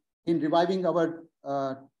in reviving our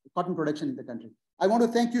cotton production in the country. I want to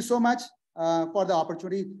thank you so much for the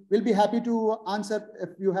opportunity. We'll be happy to answer if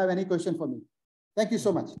you have any question for me. Thank you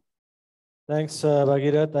so much. Thanks,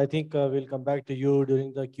 Bhagirath. I think we'll come back to you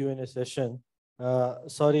during the Q&A session.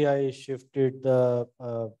 Sorry, I shifted the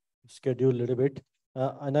schedule a little bit.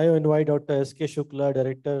 And I invite Dr. S.K. Shukla,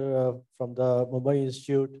 Director from the Mumbai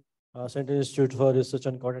Institute, Central Institute for Research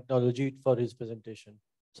on Cotton Technology, for his presentation.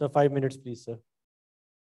 So 5 minutes, please, sir.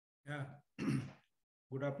 Yeah.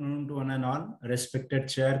 Good afternoon to one and all, respected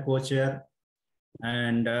chair, co-chair,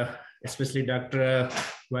 and especially Dr.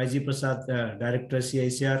 YG Prasad, Director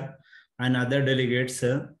CICR, and other delegates.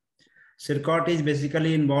 CIRCOT is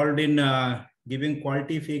basically involved in giving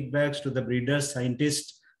quality feedbacks to the breeders,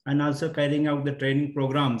 scientists, and also carrying out the training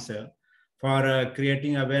programs for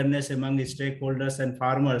creating awareness among stakeholders and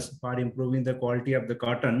farmers for improving the quality of the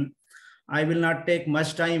cotton. I will not take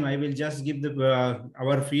much time. I will just give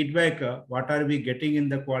our feedback. What are we getting in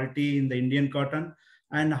the quality in the Indian cotton,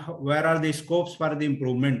 and where are the scopes for the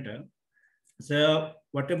improvement? So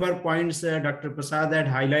whatever points Dr. Prasad had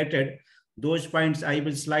highlighted, those points I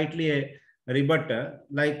will slightly rebut.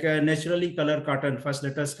 Like naturally colored cotton. First,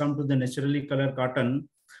 let us come to the naturally colored cotton.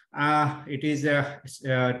 It is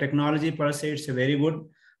technology per se, it's very good,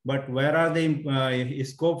 but where are the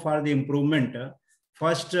scope for the improvement?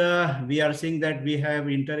 First, we are seeing that we have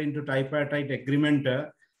entered into tripartite agreement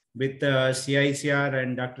with CICR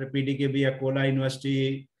and Dr. PDKB, Akola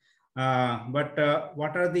University. But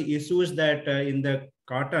what are the issues that in the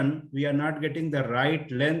cotton, we are not getting the right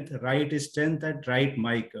length, right strength, and right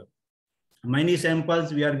mic. Many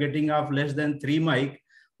samples we are getting of less than 3 mic,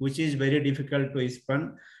 which is very difficult to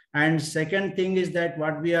spin. And second thing is that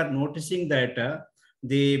what we are noticing that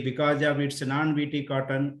because of its non-BT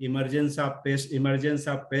cotton, emergence of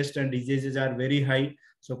pest and diseases are very high.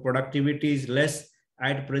 So productivity is less.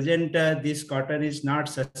 At present, this cotton is not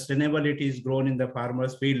sustainable. It is grown in the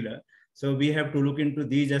farmer's field. So we have to look into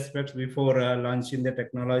these aspects before launching the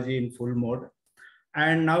technology in full mode.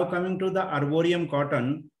 And now coming to the arboreum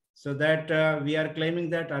cotton, so that we are claiming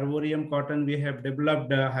that arboreum cotton we have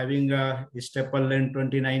developed having a staple length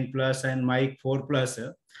 29 plus and mic 4 plus.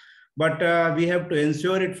 But we have to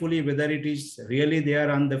ensure it fully whether it is really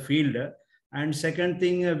there on the field. And second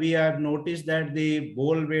thing, we have noticed that the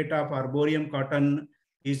bole weight of arboreum cotton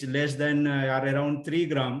is less than or around 3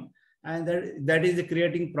 grams, and that is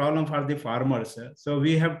creating problem for the farmers. So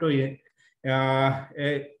we have to,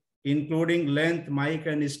 including length, mic,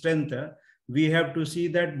 and strength, we have to see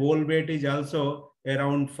that bole weight is also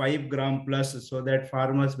around 5 grams plus, so that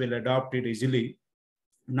farmers will adopt it easily.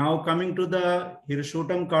 Now coming to the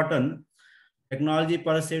hirsutum cotton, technology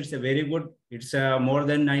per se is very good. It's more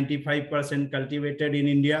than 95% cultivated in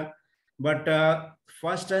India. But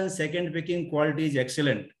first and second picking quality is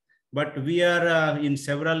excellent. But we are in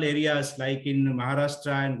several areas like in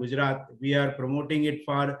Maharashtra and Gujarat, we are promoting it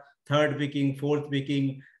for third picking, fourth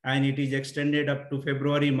picking, and it is extended up to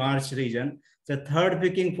February, March region. The third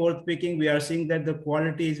picking, fourth picking, we are seeing that the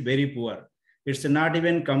quality is very poor. It's not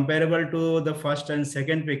even comparable to the first and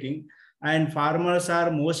second picking. And farmers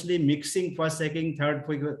are mostly mixing first, second,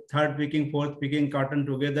 third picking, fourth picking cotton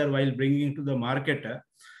together while bringing to the market.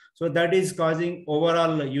 So that is causing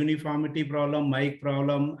overall uniformity problem, mic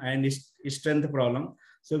problem, and strength problem.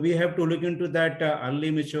 So we have to look into that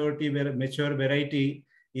early maturity, where mature variety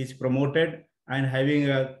is promoted and having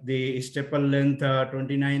the staple length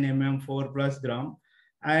 29 mm 4 plus gram.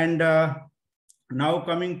 And now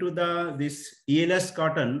coming to this ELS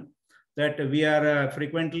cotton, that we are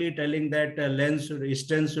frequently telling that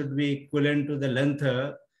strength should be equivalent to the length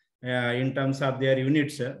in terms of their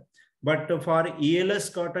units. But for ELS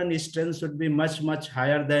cotton, strength should be much, much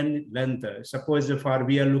higher than length. Suppose for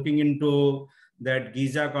we are looking into that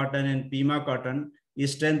Giza cotton and Pima cotton,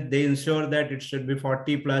 strength, they ensure that it should be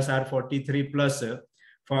 40 plus or 43 plus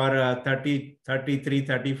for 30, 33,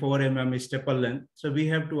 34 mm staple length. So we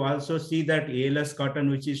have to also see that ELS cotton,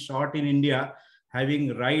 which is short in India,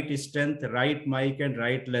 having right strength, right mic, and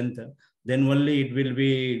right length, then only it will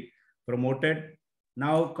be promoted.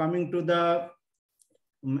 Now coming to the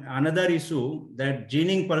another issue, that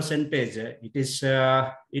gening percentage, it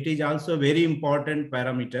is also very important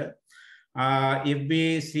parameter. If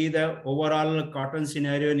we see the overall cotton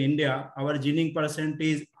scenario in India, our gening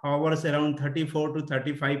percentage hovers around 34 to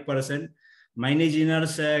 35%. Many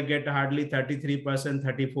geners get hardly 33%,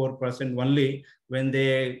 34% only when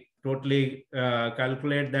they totally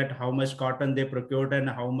calculate that how much cotton they procured and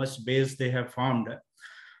how much bales they have farmed.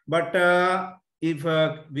 But if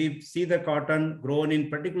we see the cotton grown in,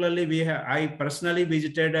 particularly I personally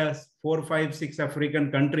visited 4, 5, 6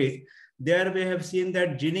 African countries. There we have seen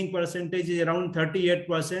that gening percentage is around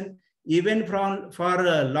 38%, even for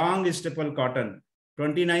long staple cotton,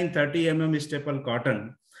 29, 30 mm staple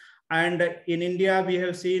cotton. And in India, we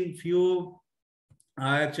have seen few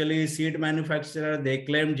actually seed manufacturer, they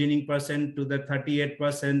claim gening percent to the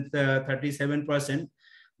 38%, 37%,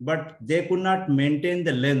 but they could not maintain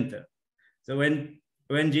the length. So when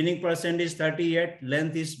gening percent is 38,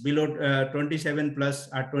 length is below 27 plus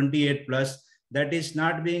or 28 plus, that is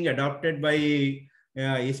not being adopted by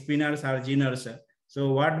spinners or geners.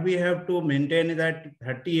 So what we have to maintain is that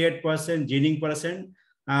 38% gening percent,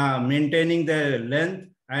 maintaining the length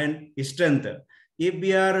and strength. If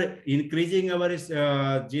we are increasing our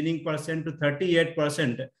gening percent to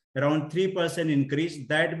 38%, around 3% increase,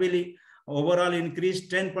 that will overall increase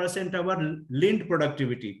 10% our lint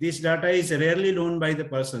productivity. This data is rarely known by the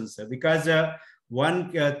persons because 3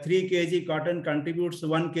 kg cotton contributes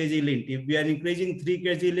 1 kg lint. If we are increasing 3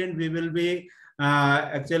 kg lint, we will be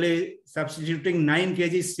actually substituting 9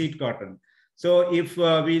 kg seed cotton. So if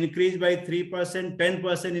we increase by 3%,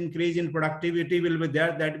 10% increase in productivity will be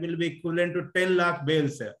there. That will be equivalent to 10 lakh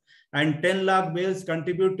bales. And 10 lakh bales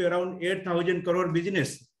contribute to around 8,000 crore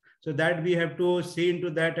business. So that we have to see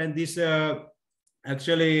into that. And this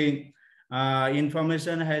actually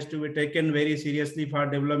information has to be taken very seriously for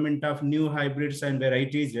development of new hybrids and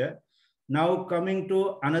varieties. Now coming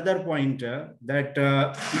to another point that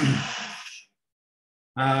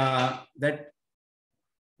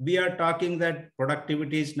we are talking that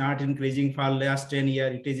productivity is not increasing for last 10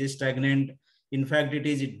 years. It is stagnant. In fact, it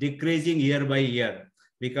is decreasing year by year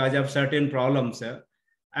because of certain problems.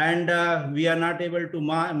 And we are not able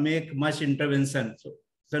to make much intervention.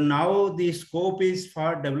 So now the scope is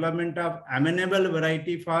for development of amenable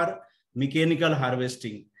variety for mechanical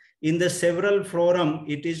harvesting. In the several forum,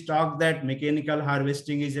 it is talked that mechanical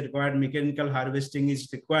harvesting is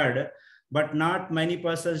required, but not many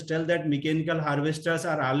persons tell that mechanical harvesters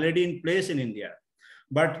are already in place in India.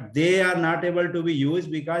 But they are not able to be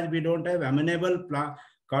used because we don't have amenable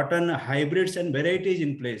cotton hybrids and varieties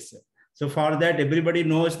in place. So for that, everybody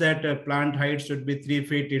knows that plant height should be 3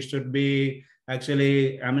 feet. It should be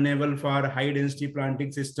actually amenable for high density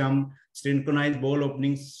planting system. Synchronized bole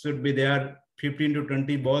openings should be there. 15 to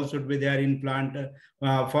 20 balls should be there in plant.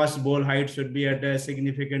 First bole height should be at a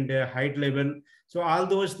significant height level. So all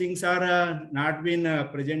those things are not been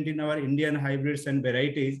present in our Indian hybrids and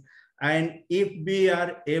varieties. And if we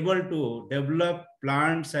are able to develop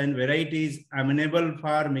plants and varieties amenable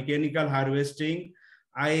for mechanical harvesting,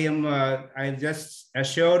 I just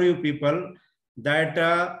assure you people that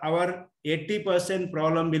our 80%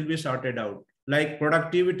 problem will be sorted out. Like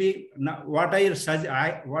productivity, what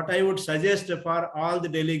I would suggest for all the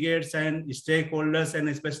delegates and stakeholders and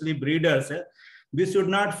especially breeders, we should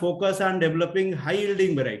not focus on developing high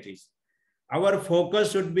yielding varieties. Our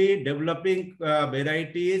focus should be developing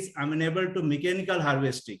varieties amenable to mechanical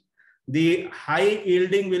harvesting. The high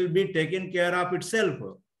yielding will be taken care of itself.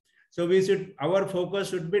 So our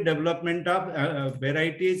focus should be development of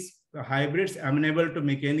varieties, hybrids amenable to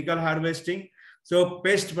mechanical harvesting. So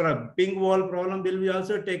pest pink wall problem will be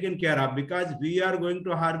also taken care of because we are going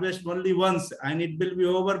to harvest only once and it will be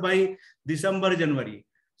over by December, January.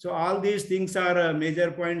 So all these things are major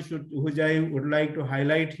points which I would like to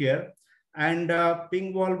highlight here. And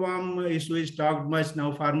pink bollworm issue is talked much.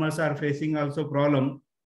 Now farmers are facing also problem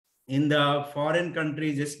in the foreign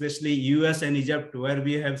countries, especially US and Egypt, where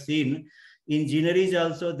we have seen engineers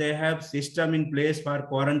also, they have system in place for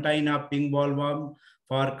quarantine of pink bollworm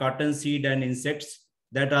for cotton seed and insects.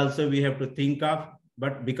 That also we have to think of.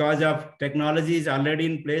 But because of technology is already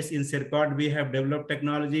in place in CIRCOT, we have developed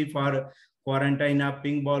technology for quarantine of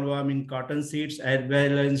pink bollworm in cotton seeds as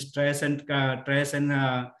well as trash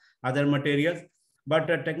and other materials. But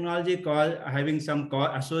technology having some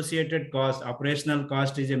associated cost, operational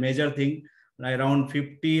cost is a major thing. Around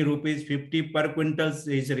 50 rupees, 50 per quintal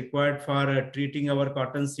is required for treating our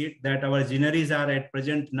cotton seed, that our engineers are at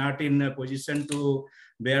present not in a position to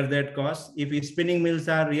bear that cost. If spinning mills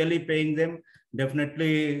are really paying them,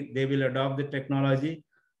 definitely they will adopt the technology.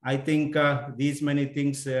 I think these many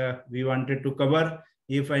things we wanted to cover.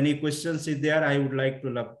 If any questions is there, I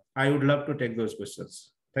would love to take those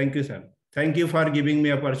questions. Thank you, sir. Thank you for giving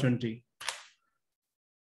me opportunity.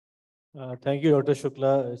 Thank you, Dr.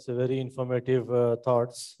 Shukla. It's a very informative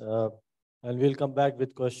thoughts. And we'll come back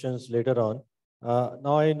with questions later on.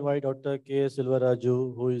 Now I invite Dr. K.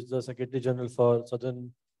 Selvaraju, who is the Secretary General for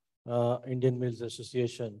Southern Indian Mills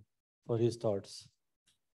Association, for his thoughts.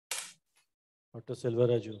 Dr.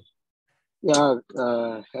 Selvaraju. Yeah,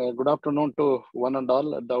 good afternoon to one and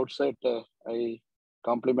all. At the outset, I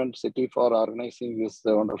compliment CITI for organizing this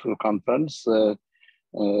wonderful conference.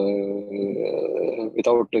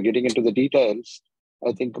 Without getting into the details,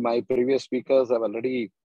 I think my previous speakers have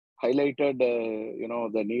already highlighted,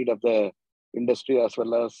 the need of the industry as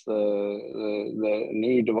well as the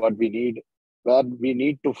need, what we need, where we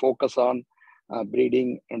need to focus on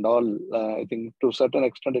breeding and all. I think to a certain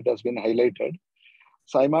extent it has been highlighted.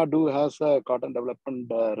 SIMA has a Cotton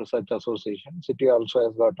Development Research Association. CITI also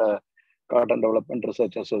has got a Cotton Development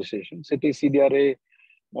Research Association. CITI CDRA,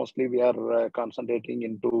 mostly we are concentrating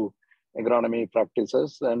into agronomy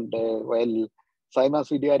practices. And while SIMA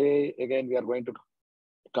CDRA, again, we are going to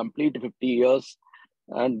complete 50 years.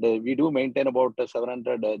 And we do maintain about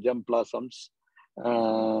 700 gem blossoms.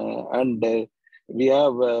 And we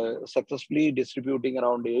have successfully distributing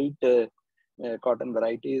around 8 cotton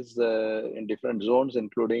varieties in different zones,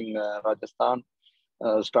 including Rajasthan,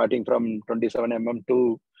 starting from 27 mm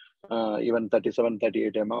to even 37,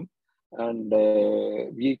 38 mm. And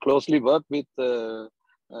we closely work with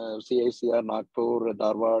CICR, Nagpur,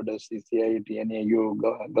 Dharwad, CCI,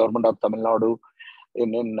 TNAU, Government of Tamil Nadu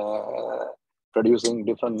in producing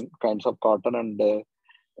different kinds of cotton and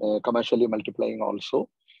commercially multiplying also.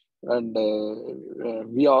 And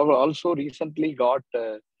we have also recently got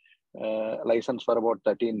license for about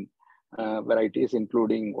 13 varieties,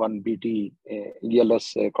 including one BT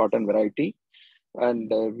ELS cotton variety.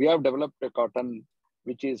 And we have developed a cotton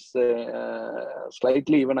which is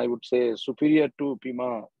slightly, even I would say, superior to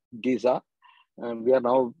Pima Giza. And we are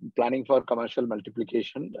now planning for commercial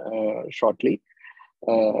multiplication shortly.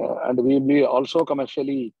 And we will be also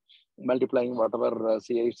commercially multiplying whatever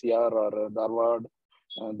CICR or Dharwad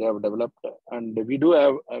they have developed, and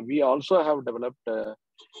we also have developed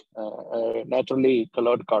naturally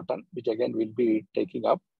colored cotton, which again will be taking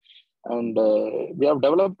up. And we have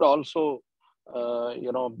developed also,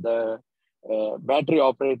 the battery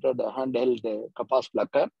operated handheld kapas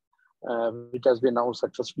plucker, which has been now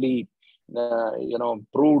successfully,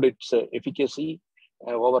 proved its efficacy.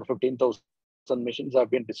 Over 15,000 machines have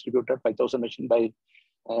been distributed, 5,000 machines by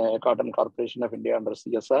Cotton Corporation of India under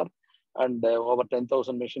CSR, and over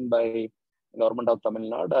 10,000 machines by Government of Tamil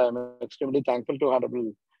Nadu. I am extremely thankful to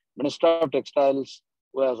Honorable Minister of Textiles,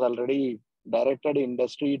 who has already directed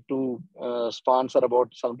industry to sponsor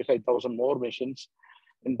about 75,000 more machines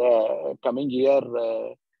in the coming year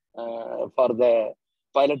for the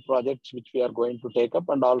pilot projects which we are going to take up,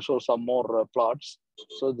 and also some more plots.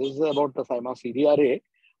 So this is about the SIMA CDRA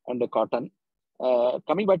and the cotton.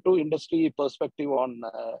 Coming back to industry perspective on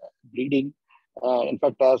breeding, in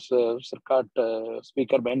fact, as CIRCOT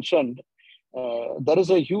speaker mentioned, there is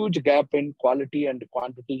a huge gap in quality and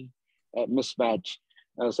quantity mismatch.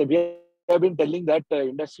 So we have been telling that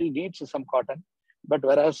industry needs some cotton, but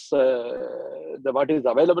whereas what is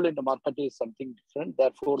available in the market is something different.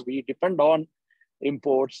 Therefore, we depend on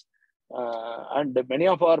imports, and many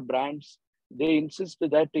of our brands, they insist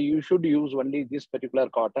that you should use only this particular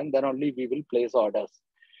cotton, then only we will place orders.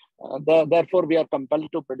 Therefore, we are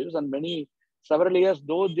compelled to produce, and several years,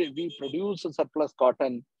 though we produce surplus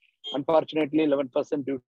cotton, unfortunately, 11%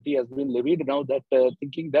 duty has been levied now, that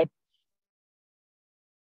thinking that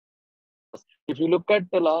if you look at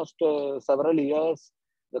the last several years,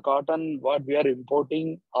 the cotton what we are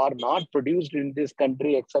importing are not produced in this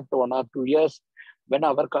country except 1 or 2 years. When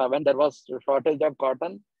there was a shortage of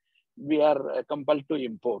cotton, we are compelled to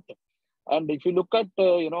import. And if you look at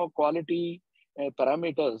quality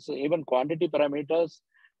parameters, even quantity parameters,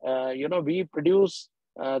 we produce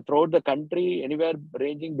throughout the country anywhere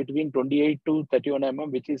ranging between 28 to 31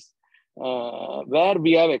 mm, which is where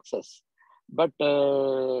we have excess. But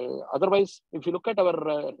otherwise, if you look at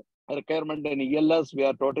our requirement in ELS, we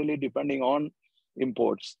are totally depending on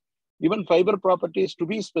imports. Even fiber properties, to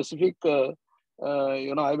be specific,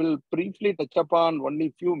 I will briefly touch upon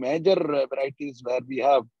only few major varieties where we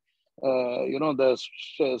have, the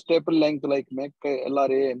staple length like MEC,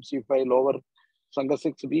 LRA, MC5, lower Sangha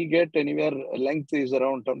 6, we get anywhere length is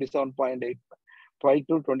around 27.85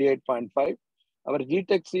 to 28.5. Our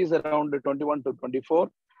GTEX is around 21 to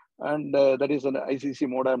 24. And that is an ICC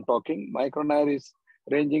mode I'm talking. Micronair is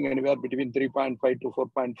ranging anywhere between 3.5 to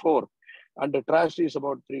 4.4. And the trash is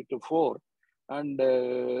about 3 to 4. And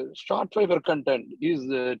short fiber content is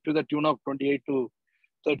to the tune of 28 to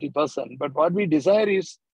 30%. But what we desire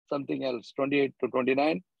is something else, 28 to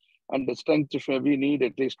 29. And the strength we need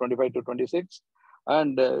at least 25 to 26.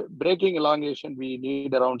 And breaking elongation, we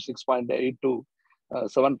need around 6.8 to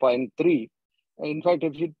 7.3. In fact,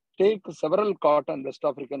 if you take several cotton, West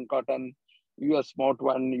African cotton, US Mount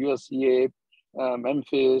 1, USCA,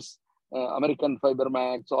 Memphis, American Fiber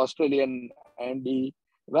Max, Australian Andy,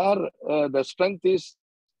 where the strength is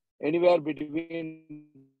anywhere between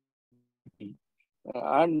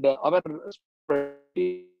and our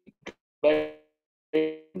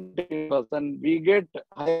we get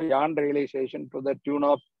higher yarn realization to the tune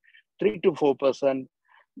of 3 to 4%.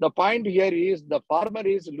 The point here is the farmer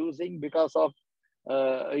is losing because of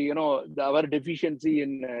our deficiency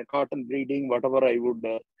in cotton breeding, whatever I would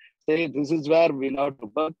say. This is where we have to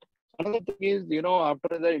work. Another thing is,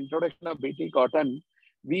 after the introduction of BT cotton,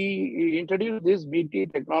 we introduced this BT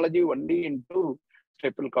technology only into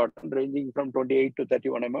staple cotton ranging from 28 to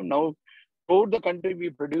 31 mm. Now, throughout the country, we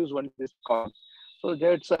produce only this cotton. So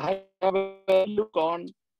let's have a look on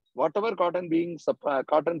whatever cotton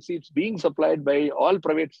seeds being supplied by all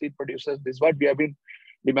private seed producers. This is what we have been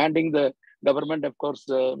demanding the government. Of course,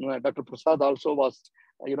 Dr. Prasad also was,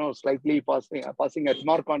 slightly passing a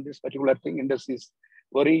mark on this particular thing. Industries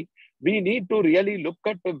worry. We need to really look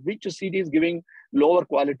at which seed is giving lower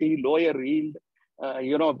quality, lower yield.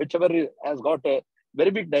 Whichever has got a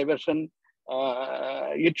very big diversion,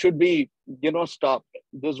 it should be, stopped.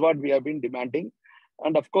 This is what we have been demanding.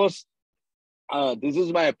 And of course, this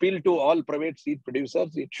is my appeal to all private seed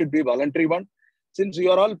producers. It should be voluntary one. Since you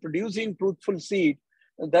are all producing truthful seed,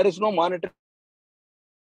 there is no monetary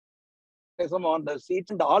on the seeds.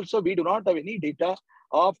 And also, we do not have any data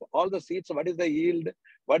of all the seeds. What is the yield?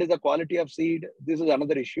 What is the quality of seed? This is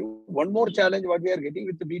another issue. One more challenge what we are getting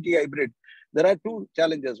with the BT hybrid. There are two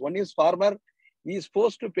challenges. One is farmer is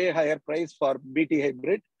forced to pay higher price for BT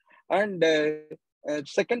hybrid. And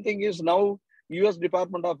second thing is now US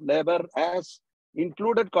Department of Labor has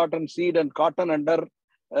included cotton seed and cotton under,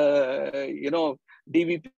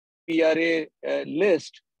 DVP PRA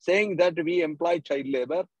list saying that we employ child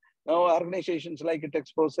labor. Now, organizations like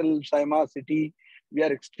Textile, SIMA, CITI, we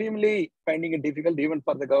are extremely finding it difficult even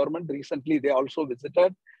for the government. Recently, they also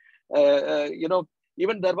visited.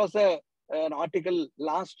 Even there was an article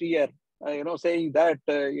last year, saying that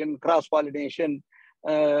in cross-pollination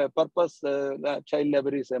purpose, child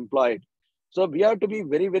labor is employed. So we have to be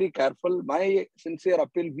very, very careful. My sincere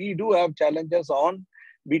appeal, we do have challenges on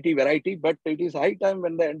BT variety, but it is high time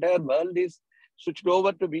when the entire world is switched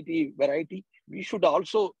over to BT variety. We should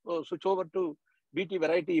also switch over to BT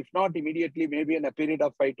variety, if not immediately, maybe in a period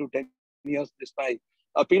of 5 to 10 years. This might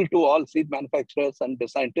appeal to all seed manufacturers and the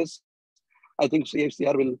scientists. I think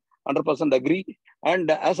CICR will 100% agree.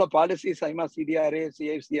 And as a policy, SIMA, CDRA,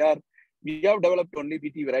 CICR, we have developed only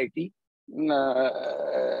BT variety.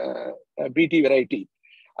 BT variety.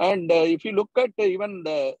 And if you look at even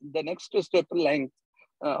the next step length,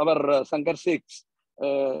 our Sankar 6,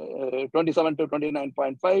 27 to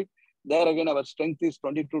 29.5, there again our strength is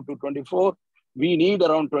 22 to 24. We need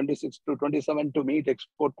around 26 to 27 to meet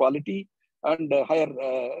export quality and higher,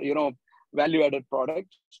 value-added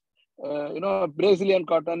products. Brazilian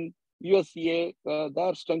cotton, USCA,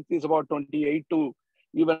 their strength is about 28 to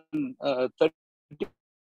even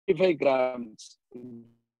 35 grams.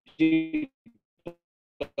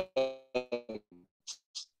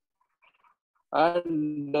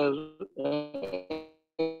 And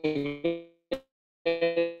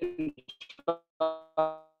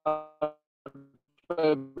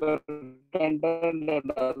and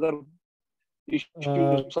other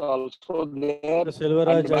issues also there.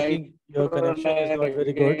 Selvaraju, I think your connection is not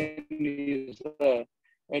very good. Is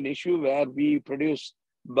an issue where we produce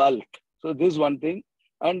bulk. So this is one thing.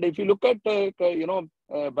 And if you look at,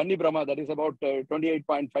 Banni Brahma, that is about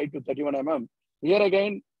 28.5 to 31 mm. Here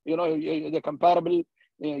again, the comparable,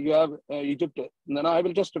 you have Egypt. Now I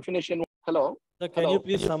will just finish in. Hello. Sir, can you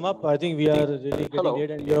please sum up? I think we are really getting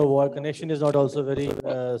late and your connection is not also very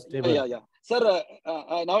stable. Yeah. Sir,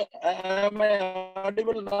 now am I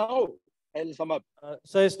audible now? I'll sum up.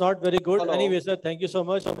 Sir, it's not very good. Hello. Anyway, sir, thank you so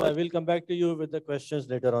much. I will come back to you with the questions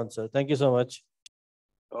later on, sir. Thank you so much.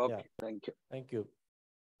 Okay, yeah. Thank you. Thank you.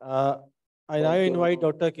 I now invite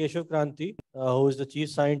Dr. Keshav Kranthi, who is the Chief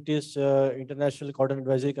Scientist, International Cotton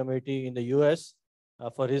Advisory Committee in the US,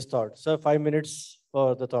 for his thoughts. Sir, 5 minutes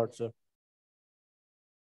for the thought, sir.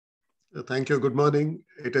 Thank you. Good morning.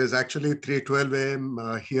 It is actually 3:12 a.m.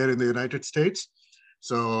 Here in the United States.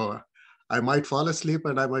 So I might fall asleep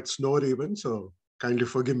and I might snore even. So kindly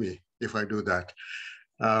forgive me if I do that.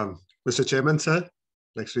 Mr. Chairman, sir,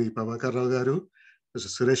 like Sri Prabhakar Garu, Mr.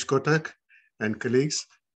 Suresh Kotak, and colleagues,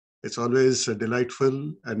 it's always a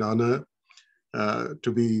delightful and honor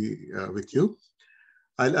to be with you.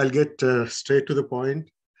 I'll get straight to the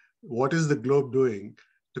point. What is the globe doing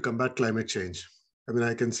to combat climate change? I mean,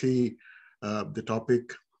 I can see the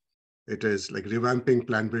topic. It is like revamping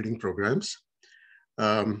plant breeding programs.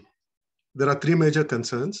 There are 3 major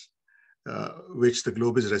concerns which the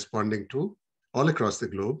globe is responding to all across the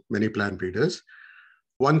globe, many plant breeders.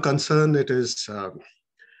 One concern, it's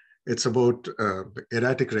about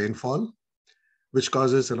erratic rainfall, which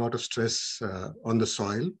causes a lot of stress on the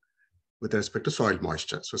soil with respect to soil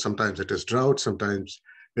moisture. So sometimes it is drought, sometimes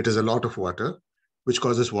it is a lot of water, which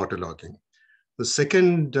causes waterlogging. The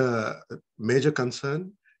second major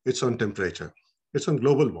concern, it's on temperature. It's on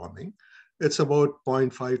global warming. It's about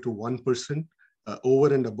 0.5 to 1%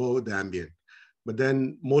 over and above the ambient. But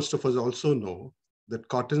then most of us also know that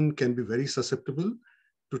cotton can be very susceptible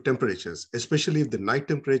to temperatures, especially if the night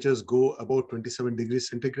temperatures go above 27 degrees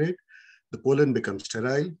centigrade, the pollen becomes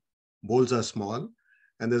sterile, bolls are small,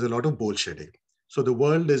 and there's a lot of boll shedding. So the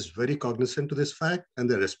world is very cognizant to this fact and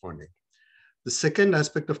they're responding. The second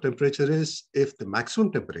aspect of temperature is if the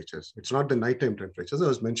maximum temperatures, it's not the nighttime temperatures, I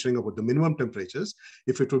was mentioning about the minimum temperatures,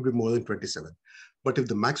 if it would be more than 27. But if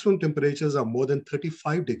the maximum temperatures are more than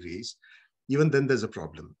 35 degrees, even then there's a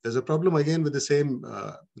problem. There's a problem again with the same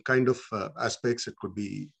kind of aspects. It could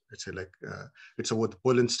be, let's say it's about the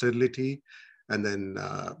pollen sterility, and then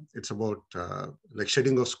it's about like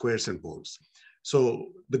shedding of squares and bolls.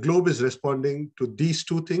 So the globe is responding to these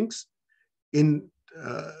 2 things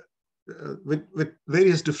with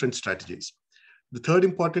various different strategies. The third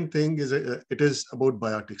important thing is it is about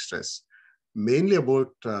biotic stress, mainly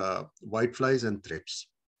about whiteflies and thrips.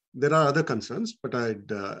 There are other concerns, but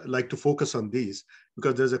I'd like to focus on these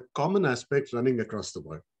because there's a common aspect running across the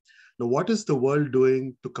world. Now, what is the world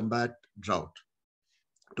doing to combat drought,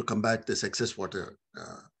 to combat this excess water?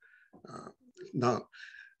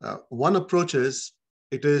 One approach is,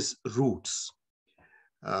 it is roots.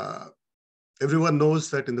 Everyone knows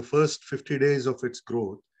that in the first 50 days of its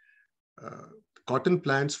growth, cotton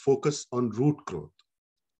plants focus on root growth.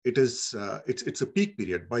 It's a peak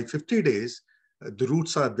period. By 50 days, the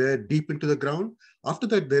roots are there deep into the ground. After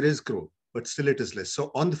that, there is growth, but still it is less.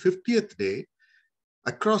 So on the 50th day,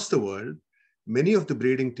 across the world, many of the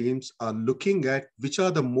breeding teams are looking at which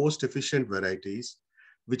are the most efficient varieties,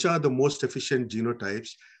 which are the most efficient genotypes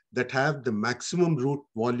that have the maximum root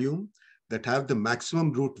volume, that have the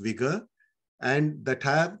maximum root vigor, and that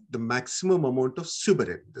have the maximum amount of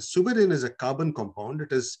suberin. The suberin is a carbon compound.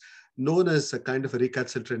 It is known as a kind of a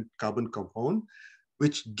recalcitrant carbon compound,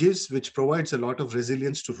 which provides a lot of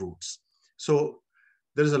resilience to roots. So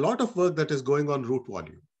there is a lot of work that is going on root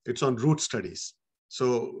volume. It's on root studies.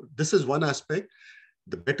 So this is one aspect.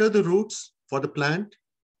 The better the roots for the plant,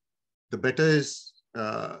 the better is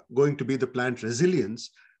going to be the plant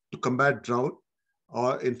resilience to combat drought,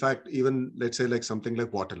 or in fact, even let's say like something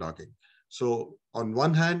like waterlogging. So on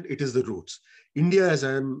one hand, it is the roots. India,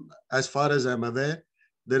 as far as I'm aware,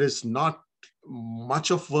 there is not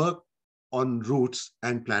much of work on roots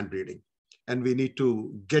and plant breeding. And we need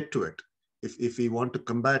to get to it if we want to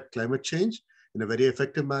combat climate change in a very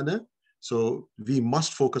effective manner. So we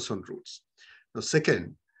must focus on roots. Now,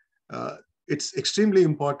 second, it's extremely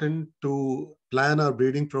important to plan our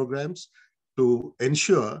breeding programs to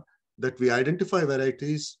ensure that we identify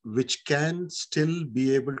varieties which can still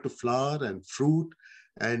be able to flower and fruit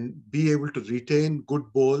and be able to retain good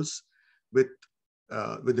bolls with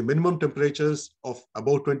the minimum temperatures of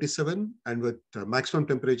about 27 and with maximum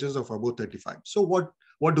temperatures of about 35. So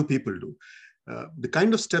what do people do? The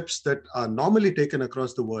kind of steps that are normally taken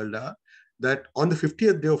across the world are that on the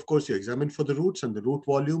 50th day, of course, you examine for the roots and the root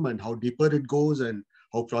volume and how deeper it goes and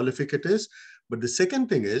how prolific it is. But the second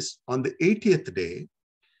thing is on the 80th day,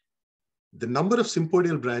 the number of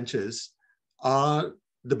sympodial branches are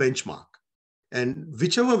the benchmark. And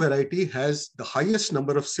whichever variety has the highest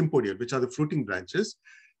number of sympodial, which are the fruiting branches,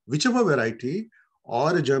 whichever variety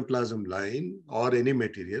or a germplasm line or any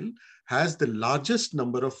material has the largest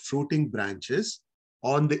number of fruiting branches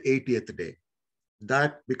on the 80th day,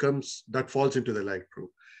 that falls into the light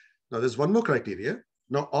group. Now there's one more criteria.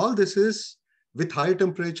 Now all this is with high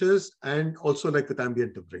temperatures and also like with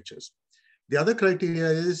ambient temperatures. The other criteria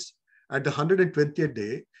is at the 120th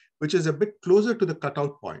day, which is a bit closer to the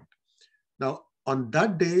cutout point. Now, on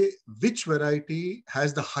that day, which variety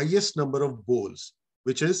has the highest number of bolls,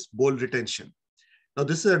 which is boll retention? Now,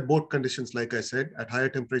 this is at both conditions, like I said, at higher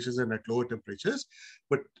temperatures and at lower temperatures.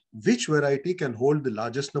 But which variety can hold the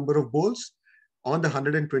largest number of bolls on the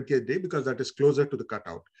 120th day, because that is closer to the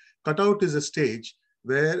cutout. Cutout is a stage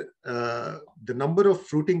where the number of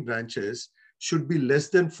fruiting branches should be less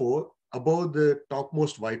than 4 above the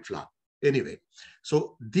topmost white flower. Anyway,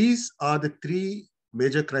 so these are the 3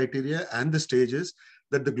 major criteria and the stages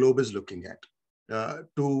that the globe is looking at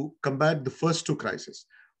to combat the first 2 crises.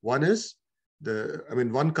 One is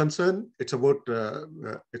one concern, it's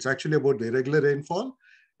actually about the irregular rainfall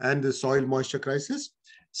and the soil moisture crisis.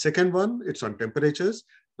 Second one, it's on temperatures.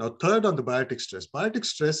 Now, third, on the biotic stress. Biotic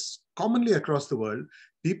stress, commonly across the world,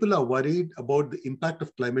 people are worried about the impact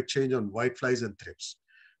of climate change on whiteflies and thrips.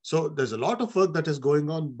 So there's a lot of work that is going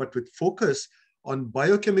on, but with focus on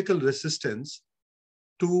biochemical resistance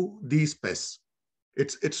to these pests.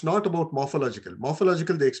 It's not about morphological.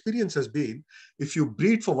 Morphological, the experience has been, if you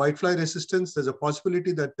breed for whitefly resistance, there's a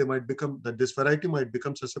possibility that this variety might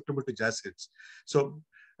become susceptible to jacids. So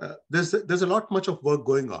there's a lot much of work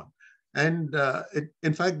going on. And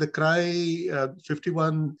in fact, the CRY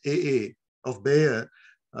 51AA of Bayer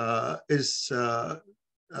is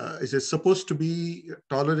supposed to be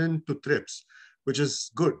tolerant to thrips, which is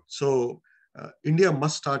good. So India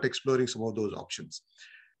must start exploring some of those options.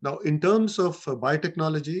 Now, in terms of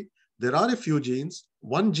biotechnology, there are a few genes.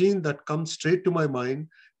 One gene that comes straight to my mind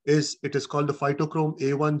is called the phytochrome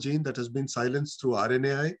A1 gene that has been silenced through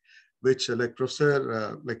RNAi, which like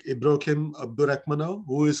Professor Ibrahim Abdurrahmanov,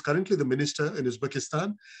 who is currently the minister in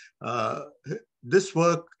Uzbekistan. This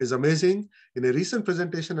work is amazing. In a recent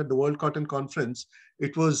presentation at the World Cotton Conference,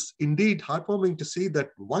 it was indeed heartwarming to see that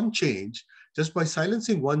one change, just by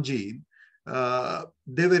silencing one gene,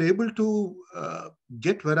 they were able to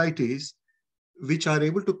get varieties which are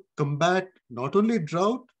able to combat not only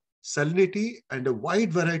drought, salinity, and a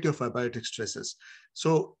wide variety of abiotic stresses.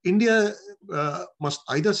 So India must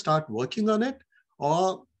either start working on it,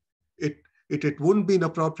 or it wouldn't be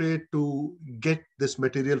inappropriate to get this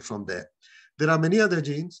material from there. There are many other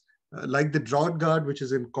genes, like the drought guard, which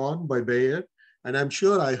is in corn by Bayer. And I'm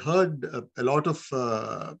sure I heard a lot of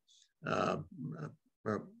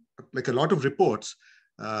reports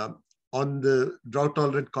on the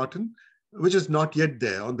drought-tolerant cotton, which is not yet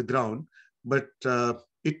there on the ground. But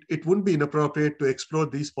it wouldn't be inappropriate to explore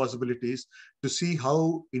these possibilities to see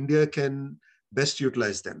how India can best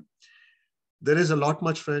utilize them. There is a lot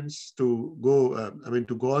much, friends, to go,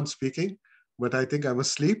 to go on speaking, but I think I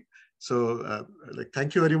must sleep. So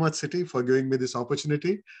thank you very much, CITI, for giving me this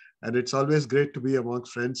opportunity. And it's always great to be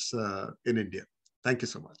amongst friends in India. Thank you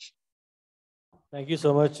so much. Thank you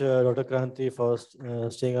so much, Dr. Kranthi, for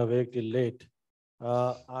staying awake till late.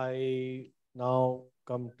 I now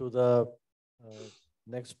come to the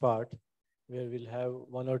next part, where we'll have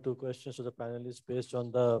 1 or 2 questions to the panelists based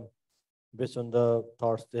on the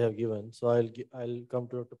thoughts they have given. So I'll come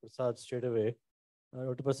to Dr. Prasad straight away.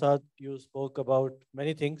 Dr. Prasad, you spoke about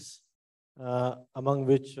many things, among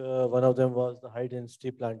which one of them was the high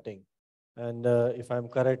density planting. And if I'm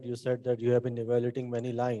correct, you said that you have been evaluating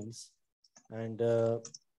many lines, and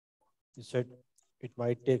you said it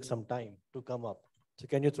might take some time to come up. So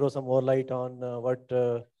can you throw some more light on what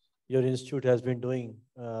your institute has been doing,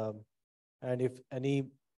 and if any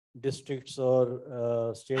districts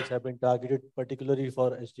or states have been targeted particularly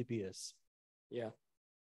for HTPS? Yeah,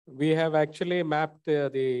 we have actually mapped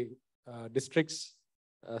the districts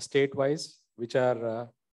state-wise, which are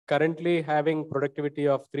currently having productivity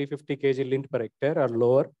of 350 kg lint per hectare or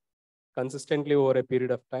lower consistently over a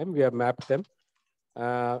period of time. We have mapped them.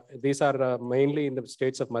 These are mainly in the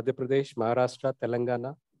states of Madhya Pradesh, Maharashtra,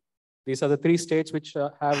 Telangana. These are the 3 states which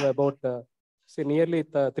have about say nearly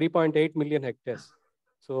 3.8 million hectares.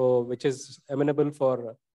 So which is amenable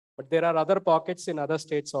for, but there are other pockets in other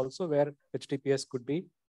states also where HTPS could be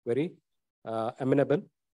very amenable.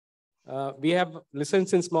 We have listened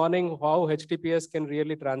since morning how HTPS can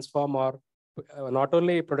really transform or not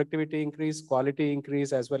only productivity increase, quality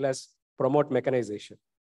increase, as well as promote mechanization.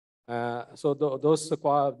 So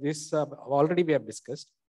this already we have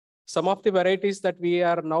discussed. Some of the varieties that we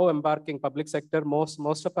are now embarking, public sector, most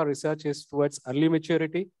of our research is towards early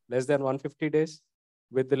maturity, less than 150 days,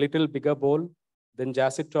 with a little bigger bowl, then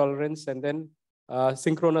acid tolerance, and then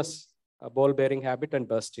synchronous bowl bearing habit and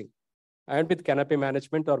bursting, and with canopy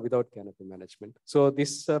management or without canopy management. So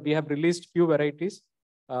this we have released few varieties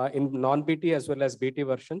in non-BT as well as BT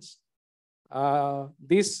versions.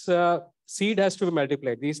 This seed has to be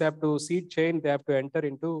multiplied. These have to seed chain, they have to enter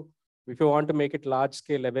into, if you want to make it large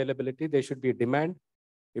scale availability, there should be demand.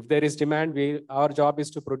 If there is demand, our job is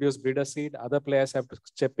to produce breeder seed. Other players have to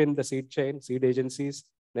step in the seed chain, seed agencies,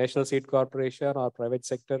 National Seed Corporation or private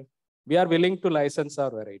sector. We are willing to license our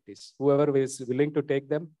varieties. Whoever is willing to take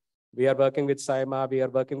them, we are working with SIMA, we are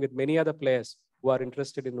working with many other players who are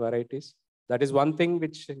interested in varieties. That is one thing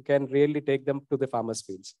which can really take them to the farmers'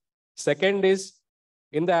 fields. Second is,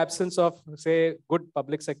 in the absence of, say, good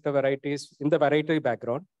public sector varieties in the variety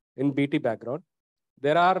background, in BT background,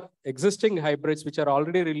 there are existing hybrids which are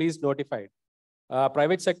already released, notified.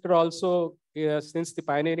 Private sector also, since the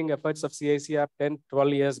pioneering efforts of CICR 10, 12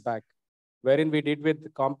 years back, wherein we did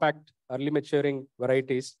with compact early maturing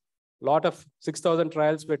varieties, lot of 6,000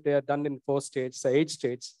 trials were done in 4 states, 8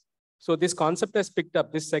 states. So this concept has picked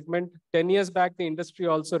up. This segment, 10 years back, the industry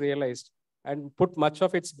also realized and put much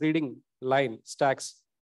of its breeding line stacks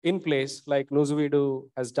in place, like Nuzuvidu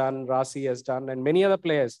has done, Rasi has done, and many other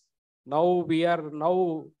players. Now we are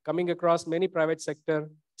coming across many private sector,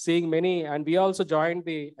 seeing many, and we also joined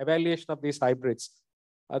the evaluation of these hybrids.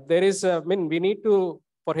 There is, we need to,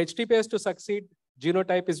 for HTPS to succeed,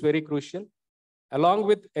 genotype is very crucial, along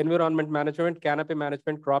with environment management, canopy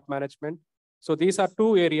management, crop management. So these are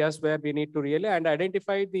 2 areas where we need to really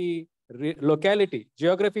identify the locality.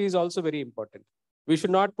 Geography is also very important. We should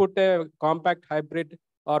not put a compact hybrid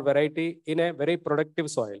or variety in a very productive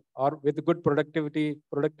soil or with good productivity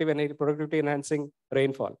enhancing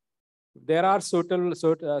rainfall. There are certain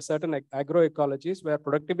agroecologies where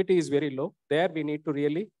productivity is very low. There we need to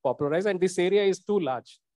really popularize, and this area is too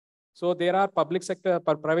large. So there are public sector,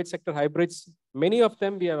 private sector hybrids. Many of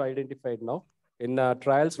them we have identified now. In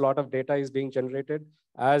trials, a lot of data is being generated.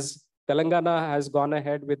 As Telangana has gone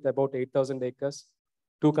ahead with about 8,000 acres.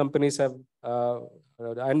 2 companies have,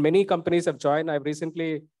 and many companies have joined. I'm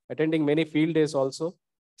recently attending many field days also,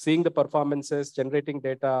 seeing the performances, generating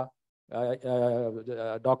data,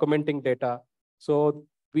 documenting data. So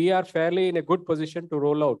we are fairly in a good position to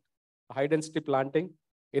roll out high density planting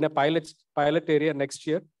in a pilot area next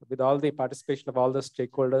year with all the participation of all the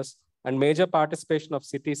stakeholders and major participation of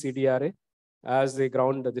CITI, CDRA as the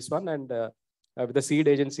ground, this one, and with the seed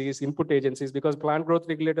agencies, input agencies, because plant growth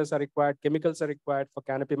regulators are required, chemicals are required for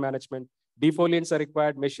canopy management, defoliants are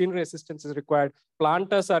required, machinery assistance is required,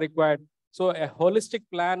 planters are required. So a holistic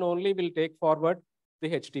plan only will take forward the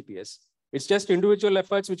HTPS. It's just individual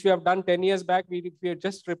efforts which we have done 10 years back. If we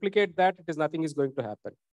just replicate that, nothing is going to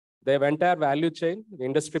happen. They have entire value chain,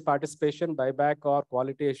 industry participation, buyback or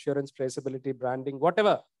quality assurance, traceability, branding,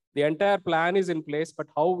 whatever. The entire plan is in place, but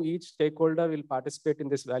how each stakeholder will participate in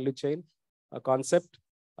this value chain concept,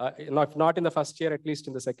 if not in the first year, at least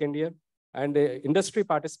in the second year, and industry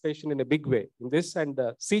participation in a big way in this, and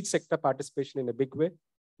seed sector participation in a big way.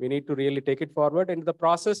 We need to really take it forward. And in the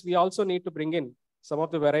process, we also need to bring in some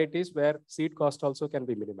of the varieties where seed cost also can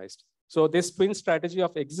be minimized. So this twin strategy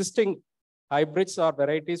of existing hybrids or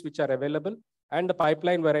varieties which are available and the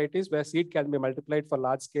pipeline varieties where seed can be multiplied for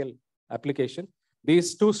large scale application.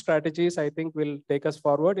 These two strategies, I think, will take us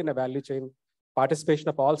forward in a value chain participation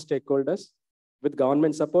of all stakeholders with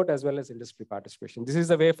government support as well as industry participation. This is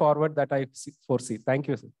the way forward that I foresee. Thank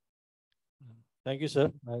you, sir. Thank you,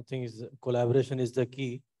 sir. I think collaboration is the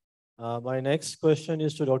key. My next question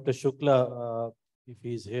is to Dr. Shukla, if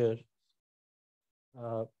he's here.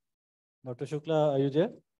 Dr. Shukla, are you there?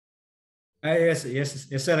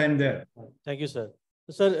 Yes, sir, I'm there. Thank you, sir.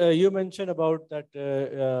 Sir, you mentioned about that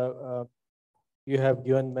you have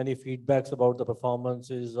given many feedbacks about the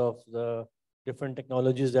performances of the different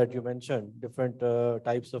technologies that you mentioned, different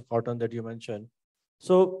types of cotton that you mentioned.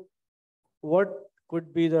 So what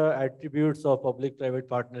could be the attributes of public-private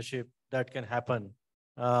partnership that can happen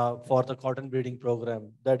for the cotton breeding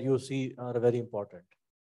program that you see are very important?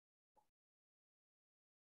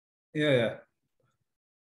 Yeah.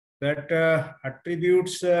 That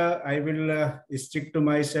attributes, I will stick to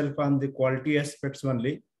myself on the quality aspects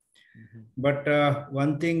only. But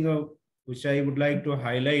one thing which I would like to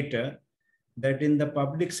highlight, that in the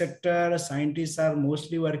public sector, scientists are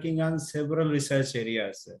mostly working on several research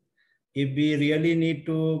areas. If we really need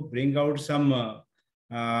to bring out some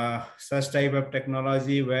such type of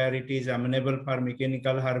technology where it is amenable for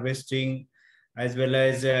mechanical harvesting, as well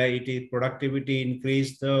as it is productivity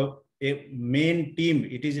increase, a main team,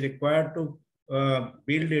 it is required to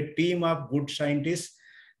build a team of good scientists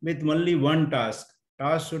with only one task.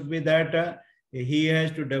 Task should be that he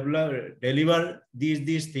has to deliver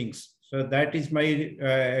these things. So that is my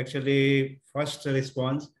actually first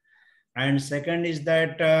response. And second is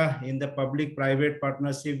that in the public-private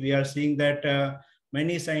partnership, we are seeing that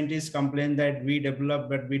many scientists complain that we develop,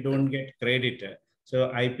 but we don't get credit. So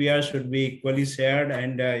IPR should be equally shared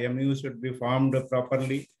and MU should be formed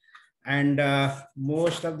properly. And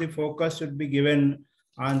most of the focus should be given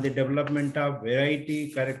on the development of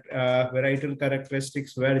varietal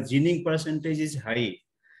characteristics where gening percentage is high,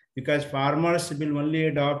 because farmers will only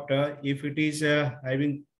adopt if it is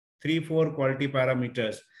having 3-4 quality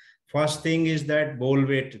parameters. First thing is that bole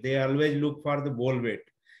weight. They always look for the bole weight.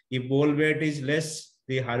 If bole weight is less,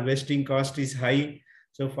 the harvesting cost is high.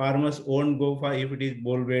 So farmers won't go for if it is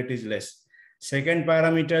bole weight is less. Second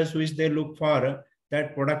parameters which they look for,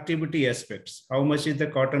 that productivity aspects. How much is the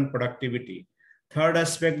cotton productivity? Third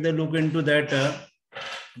aspect, they look into that,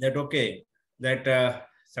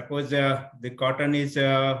 suppose the cotton is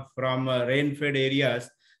from rain-fed areas,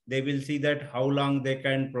 they will see that how long they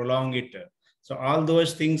can prolong it. So all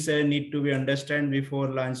those things need to be understood before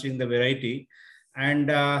launching the variety. And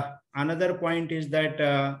another point is that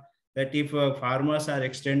that if farmers are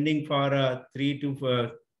extending for 3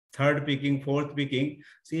 to third picking, fourth picking,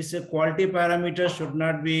 since quality parameters should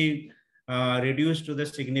not be reduced to the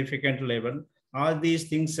significant level. All these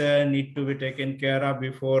things need to be taken care of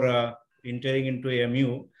before entering into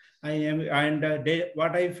MU.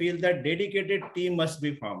 What I feel that dedicated team must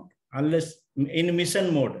be formed, unless in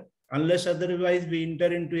mission mode. Unless otherwise we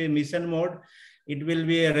enter into a mission mode, it will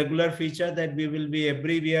be a regular feature that we will be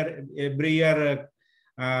every year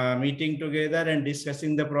meeting together and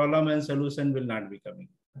discussing the problem, and solution will not be coming.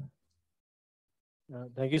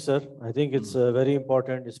 Thank you, sir. I think it's very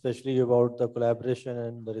important, especially about the collaboration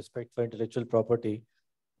and the respect for intellectual property.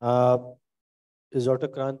 Is Dr.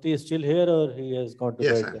 Kranthi still here, or he has gone to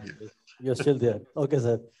bed? Yes, you're still there. Okay,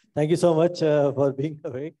 sir. Thank you so much for being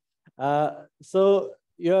awake. So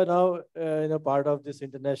you are now part of this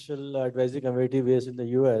international advisory committee based in the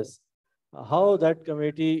US. How that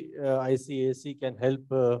committee, ICAC, can help?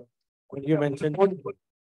 You mentioned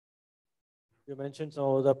some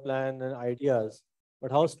of the plan and ideas,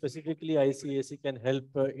 but how specifically ICAC can help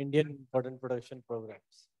Indian cotton production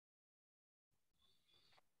programs?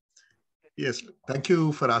 Yes, thank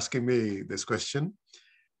you for asking me this question.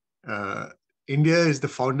 India is the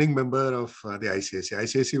founding member of the ICAC.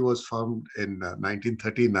 ICAC was formed in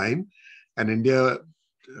 1939, and India,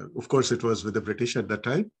 of course, it was with the British at that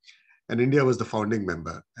time, and India was the founding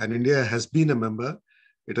member. And India has been a member.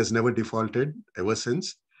 It has never defaulted ever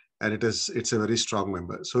since, and it's a very strong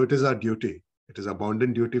member. So it is our duty. It is a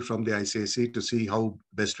bounden duty from the ICAC to see how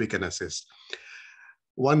best we can assist.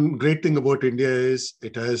 one great thing about India is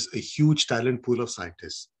it has a huge talent pool of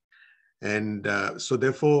scientists. And so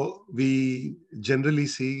therefore, we generally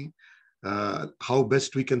see how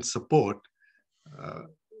best we can support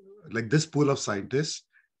like this pool of scientists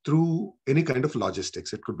through any kind of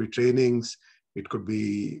logistics. It could be trainings, it could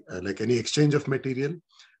be like any exchange of material.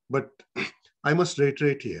 But I must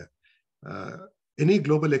reiterate here, any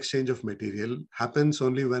global exchange of material happens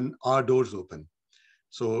only when our doors open.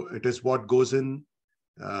 So it is what goes in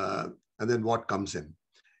and then what comes in.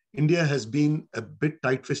 India has been a bit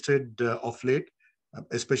tight-fisted of late,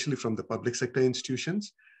 especially from the public sector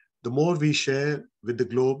institutions. The more we share with the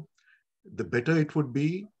globe, the better it would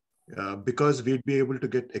be, because we'd be able to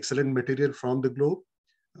get excellent material from the globe,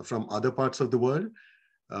 from other parts of the world.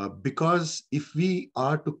 Because if we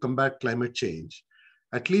are to combat climate change,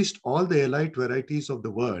 at least all the elite varieties of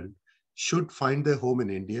the world should find their home in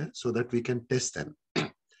India so that we can test them.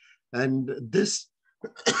 And this,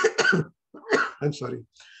 I'm sorry.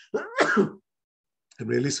 I'm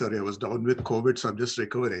really sorry, I was down with COVID, so I'm just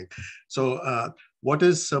recovering. So what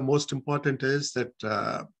is most important is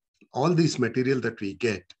that all these material that we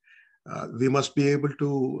get, we must be able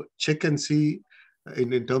to check and see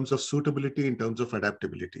in terms of suitability, in terms of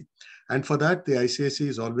adaptability. And for that, the ICAC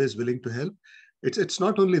is always willing to help. It's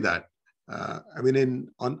not only that. I mean,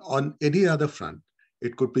 on any other front,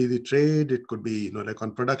 it could be the trade, it could be like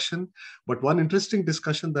on production. But one interesting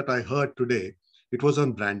discussion that I heard today, it was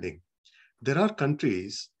on branding. There are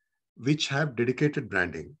countries which have dedicated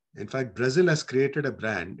branding. In fact, Brazil has created a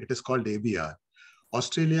brand. It is called ABR.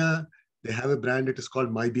 Australia, they have a brand. It is called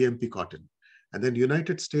MyBMP Cotton. And then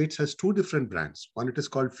United States has two different brands. One, it is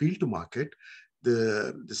called Field to Market.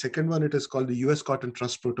 The second one, it is called the US Cotton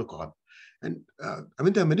Trust Protocol. And I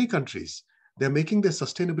mean, there are many countries. They're making their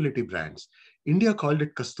sustainability brands. India called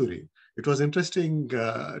it Kasturi. It was interesting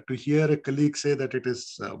to hear a colleague say that it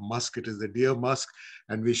is Musk, it is the dear Musk,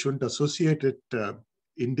 and we shouldn't associate it.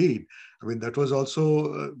 Indeed, I mean, that was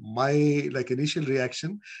also my initial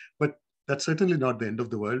reaction, but that's certainly not the end of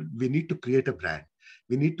the world. We need to create a brand.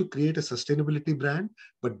 We need to create a sustainability brand,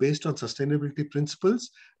 but based on sustainability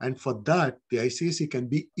principles. And for that, the ICAC can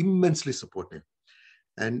be immensely supportive.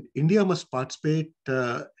 And India must participate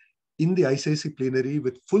in the ICAC plenary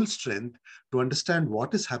with full strength to understand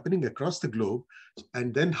what is happening across the globe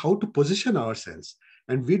and then how to position ourselves.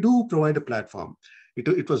 And we do provide a platform.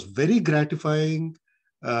 It was very gratifying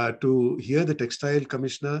to hear the Textile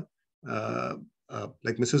Commissioner,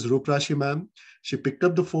 like Mrs. Ruprashi ma'am. She picked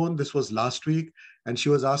up the phone, this was last week, and she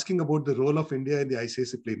was asking about the role of India in the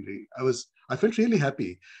ICAC plenary. I felt really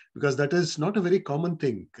happy because that is not a very common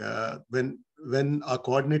thing when our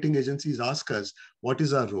coordinating agencies ask us, what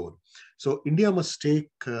is our role? So India must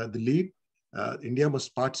take the lead. India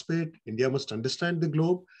must participate. India must understand the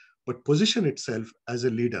globe, but position itself as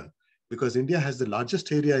a leader because India has the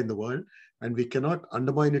largest area in the world and we cannot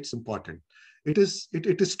undermine its importance. It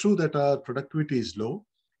is true that our productivity is low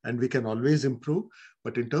and we can always improve,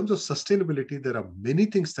 but in terms of sustainability, there are many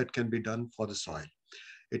things that can be done for the soil.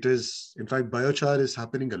 It is, in fact, biochar is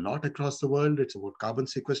happening a lot across the world. It's about carbon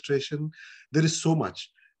sequestration. There is so much.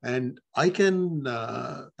 And I can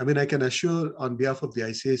assure on behalf of the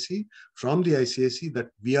ICAC, from the ICAC, that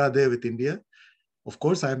we are there with India. Of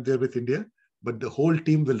course, I am there with India, but the whole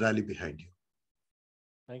team will rally behind you.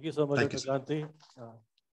 Thank you so much, Dr. Kranthi.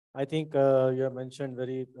 I think you have mentioned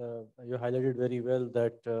you highlighted very well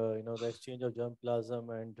that the exchange of germplasm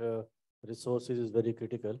and resources is very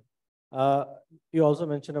critical. You also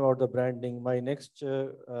mentioned about the branding. My next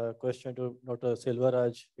question to Dr.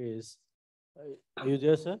 Selvaraju is, are you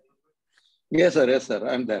there, sir? Yes, sir. Yes, sir.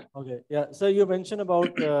 I'm there. Okay. Yeah. So you mentioned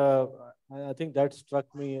about, I think that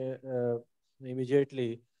struck me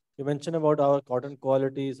immediately. You mentioned about our cotton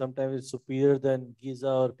quality. Sometimes it's superior than Giza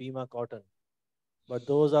or Pima cotton. But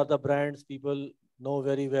those are the brands people know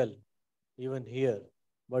very well, even here.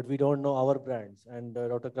 But we don't know our brands. And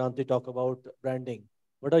Dr. Kranthi talked about branding.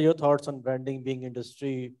 What are your thoughts on branding being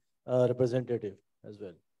industry representative as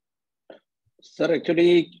well? Sir,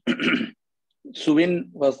 actually,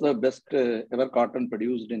 Shuvin was the best ever cotton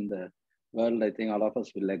produced in the world. I think all of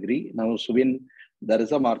us will agree. Now, Shuvin, there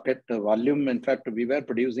is a market volume. In fact, we were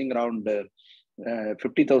producing around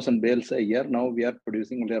 50,000 bales a year. Now we are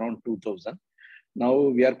producing only around 2,000. Now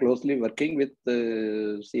we are closely working with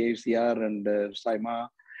CICR and SIMA.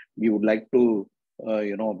 We would like to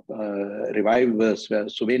revive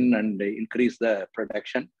Shuvin and increase the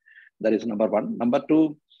production. That is number one. Number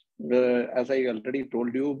two, as I already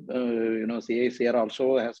told you, CICR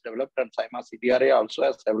also has developed and SIMA CDRA also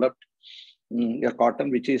has developed a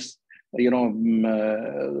cotton which is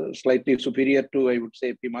slightly superior to, I would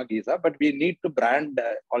say, Pima Giza, but we need to brand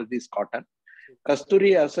all this cotton.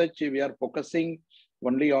 Kasturi, as such, we are focusing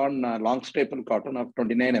only on long staple cotton of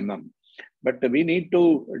 29 mm. But we need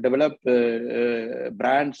to develop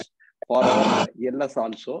brands for our ELS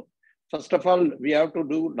also. First of all, we have to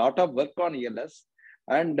do a lot of work on ELS.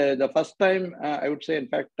 And the first time, I would say, in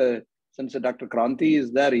fact, since Dr. Kranthi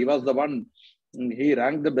is there, he was the one, he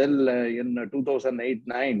rang the bell in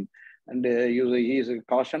 2008-9. And he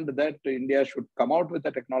cautioned that India should come out with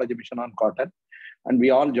a technology mission on cotton. And we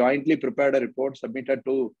all jointly prepared a report, submitted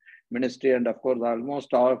to ministry. And of course,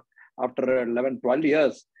 almost after 11, 12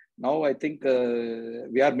 years, now I think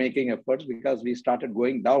we are making efforts because we started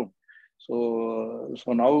going down. So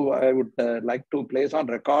now I would like to place on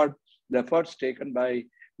record the efforts taken by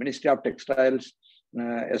Ministry of Textiles,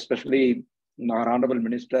 especially our Honorable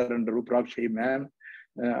Minister and Ruprakshi ma'am,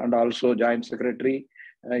 and also Joint Secretary,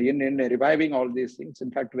 in reviving all these things.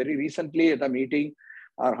 In fact, very recently at a meeting,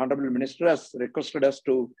 our Honorable Minister has requested us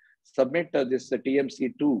to submit this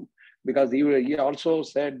TMC2, because he also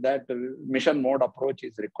said that mission mode approach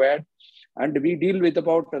is required. And we deal with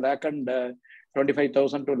about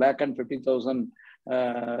 1,25,000 to 1,50,000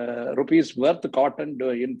 rupees worth cotton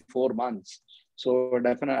in 4 months. So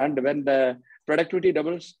definitely, and when the productivity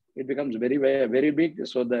doubles, it becomes very, very big.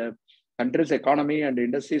 So the country's economy and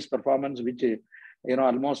industry's performance, which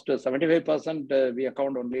almost 75% we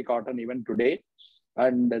account only cotton even today.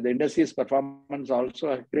 And the industry's performance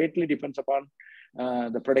also greatly depends upon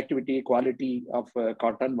the productivity, quality of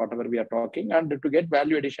cotton, whatever we are talking. And to get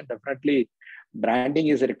value addition, definitely branding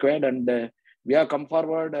is required. And we have come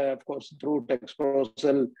forward, of course, through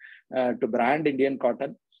Texprocel to brand Indian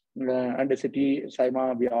cotton. And the CITI,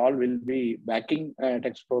 SIMA, we all will be backing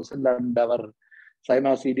Texprocel, and our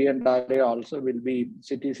SIMA CD and RA also will be,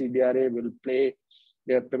 CITI CDRA will play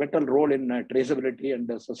a pivotal role in traceability and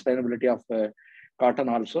the sustainability of cotton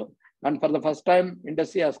also. And for the first time,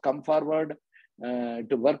 industry has come forward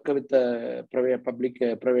to work with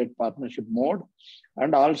public-private partnership mode.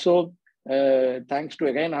 And also, thanks to,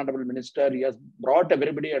 again, Honorable Minister, he has brought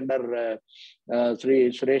everybody under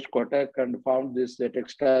Sri Suresh Kotak and found this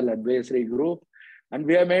Textile Advisory Group. And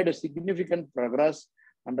we have made a significant progress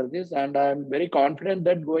under this. And I'm very confident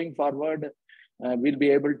that going forward, we'll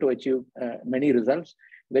be able to achieve many results.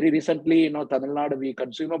 Very recently, Tamil Nadu, we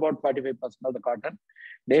consume about 45% of the cotton.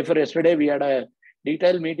 Day for yesterday, we had a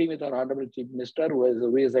detailed meeting with our Honorable Chief Minister,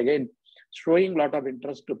 who is again showing a lot of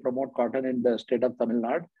interest to promote cotton in the state of Tamil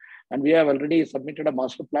Nadu. And we have already submitted a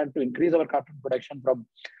master plan to increase our cotton production from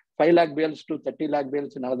 5 lakh bales to 30 lakh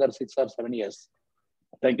bales in another 6 or 7 years.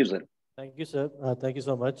 Thank you, sir. Thank you, sir. Thank you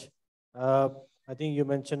so much. I think you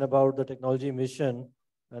mentioned about the technology mission,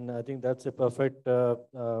 and I think that's a perfect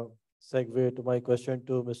segue to my question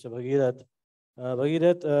to Mr. Bhagirath.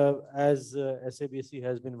 Bhagirath, as SABC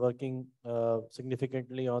has been working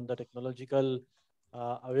significantly on the technological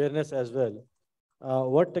awareness as well,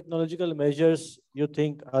 what technological measures you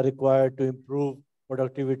think are required to improve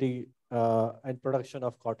productivity and production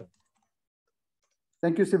of cotton?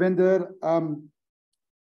 Thank you, Shivendra.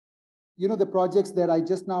 The projects that I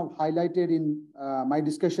just now highlighted in my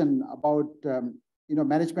discussion about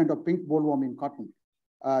management of pink bollworm in cotton,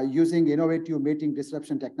 using innovative mating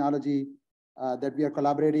disruption technology that we are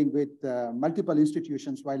collaborating with multiple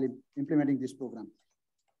institutions while implementing this program.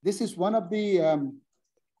 This is one of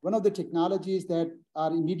the technologies that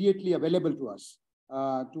are immediately available to us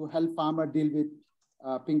to help farmer deal with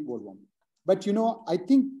pink bollworm. But I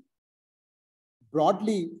think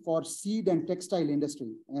broadly for seed and textile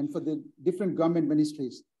industry and for the different government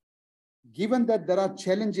ministries, given that there are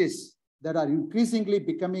challenges that are increasingly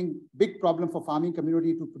becoming big problem for farming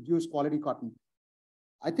community to produce quality cotton,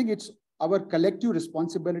 I think it's our collective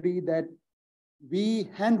responsibility that we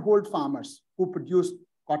handhold farmers who produce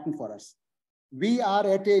cotton for us. We are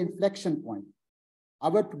at an inflection point.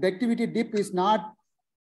 Our productivity dip is not,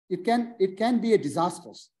 it can be a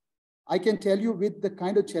disastrous. I can tell you with the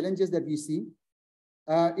kind of challenges that we see,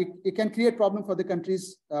 it can create problem for the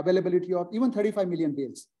country's availability of even 35 million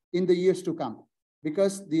bales in the years to come,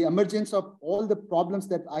 because the emergence of all the problems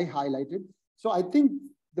that I highlighted. So I think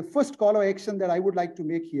the first call of action that I would like to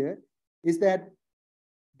make here is that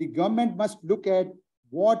the government must look at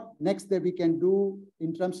what next that we can do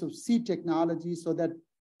in terms of seed technology so that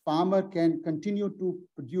farmer can continue to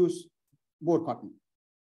produce more cotton.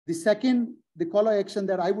 The second, the call of action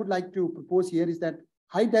that I would like to propose here is that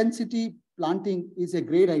high density planting is a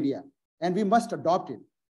great idea and we must adopt it.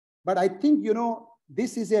 But I think,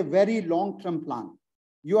 this is a very long-term plan.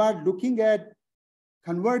 You are looking at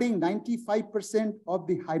converting 95% of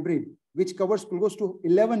the hybrid which covers close to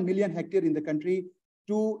 11 million hectares in the country,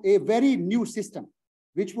 to a very new system,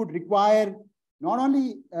 which would require not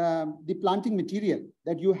only the planting material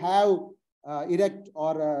that you have erect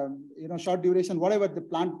or short duration, whatever the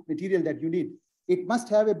plant material that you need, it must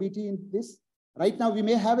have a BT in this. Right now, we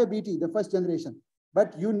may have a BT, the first generation,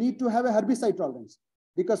 but you need to have a herbicide tolerance,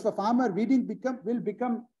 because for farmer, weeding will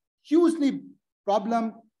become hugely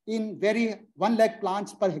problem in 1 lakh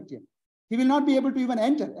plants per hectare. He will not be able to even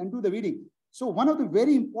enter and do the weeding. So one of the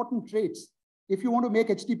very important traits, if you want to make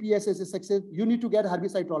HTPS as a success, you need to get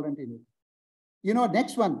herbicide tolerant in it.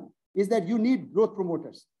 Next one is that you need growth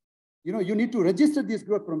promoters. You need to register these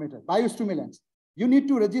growth promoters, biostimulants. You need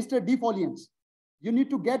to register defoliants. You need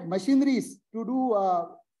to get machineries to do,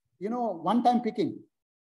 one-time picking.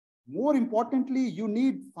 More importantly, you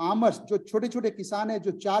need farmers, जो छोटे-छोटे किसान हैं,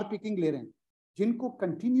 जो 4 picking ले रहे हैं, जिनको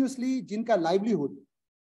continuously, जिनका livelihood,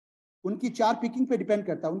 उनकी 4 picking पे depend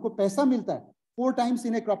करता है, उनको पैसा मिलता है 4 times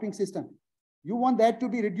in a cropping system. You want that to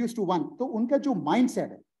be reduced to 1. तो उनका जो mindset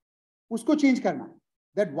है, उसको change करना है.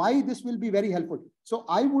 That why this will be very helpful. So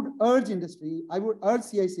I would urge industry, I would urge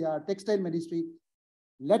CICR, Textile Ministry,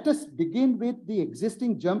 let us begin with the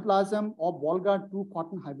existing germplasm or Bolgard 2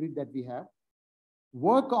 cotton hybrid that we have.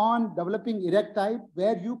 Work on developing erect type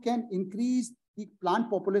where you can increase the plant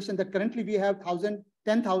population that currently we have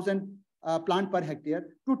 10,000 plant per hectare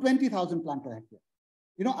to 20,000 plant per hectare.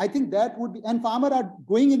 I think that would be, and farmers are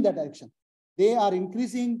going in that direction. They are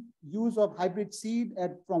increasing use of hybrid seed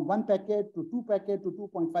from 1 packet to 2 packet to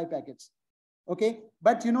 2.5 packets. Okay,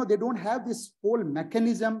 but they don't have this whole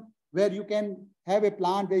mechanism where you can have a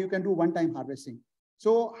plant where you can do one-time harvesting.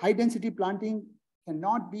 So high density planting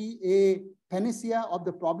cannot be a panacea of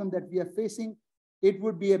the problem that we are facing. It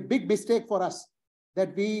would be a big mistake for us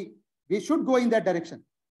that we should go in that direction.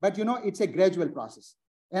 But it's a gradual process.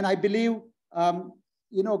 And I believe,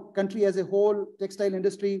 country as a whole, textile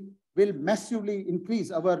industry will massively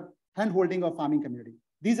increase our hand-holding of farming community.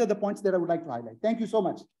 These are the points that I would like to highlight. Thank you so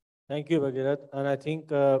much. Thank you, Bhagirath. And I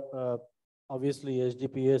think obviously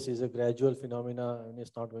HDPS is a gradual phenomena and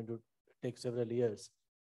it's not going to take several years.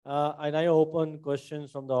 And I open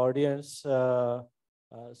questions from the audience. So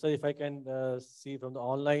if I can see from the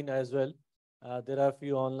online as well, there are a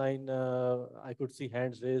few online, I could see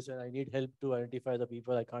hands raised and I need help to identify the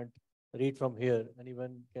people. I can't read from here.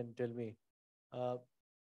 Anyone can tell me.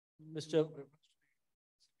 Mr.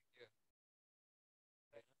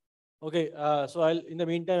 Okay, so in the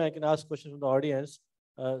meantime, I can ask questions from the audience.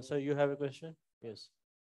 So you have a question? Yes.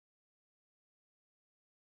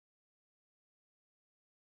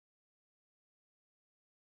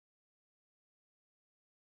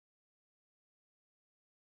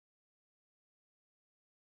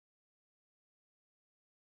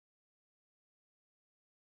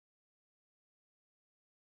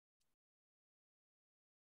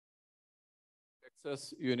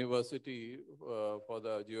 Texas University for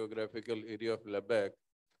the geographical area of Lebak.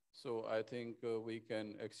 So I think we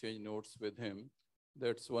can exchange notes with him.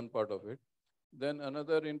 That's one part of it. Then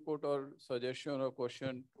another input or suggestion or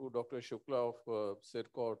question to Dr. Shukla of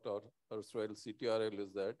CIRCOT or CTRL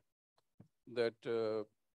is that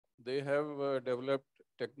they have developed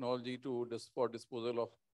technology for disposal of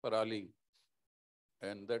parali.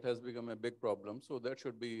 And that has become a big problem. So that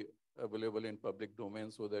should be available in public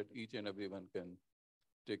domain so that each and everyone can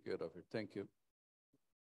take care of it. Thank you.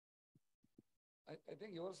 I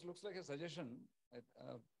think yours looks like a suggestion.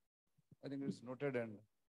 I think it's noted and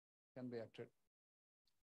can be acted.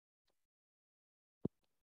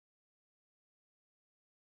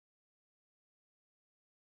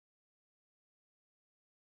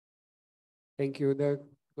 Thank you. The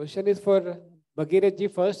question is for Bhagirath ji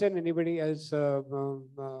first, and anybody else,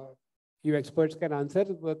 few experts can answer.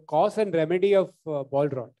 The cause and remedy of ball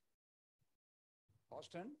rot.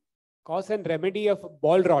 Cause and remedy of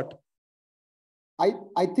ball rot.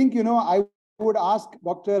 I think, I would ask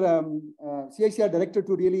Dr. CICR Director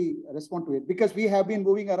to really respond to it, because we have been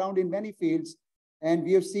moving around in many fields and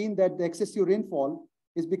we have seen that the excessive rainfall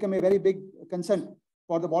has become a very big concern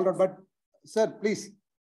for the ball rot. But sir, please.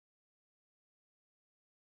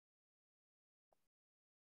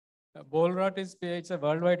 Ball rot it's a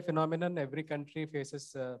worldwide phenomenon. Every country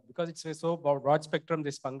faces, because it's a so broad spectrum,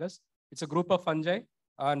 this fungus. It's a group of fungi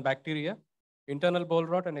and bacteria, internal ball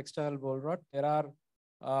rot and external ball rot. There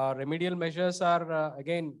are remedial measures are,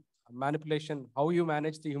 again, manipulation, how you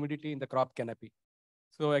manage the humidity in the crop canopy.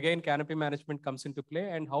 So again, canopy management comes into play,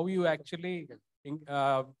 and how you actually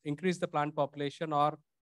increase the plant population or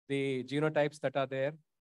the genotypes that are there,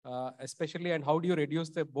 especially, and how do you reduce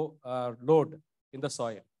the load in the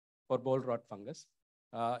soil for ball rot fungus,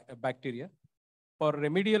 bacteria. For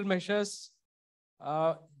remedial measures,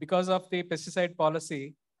 because of the pesticide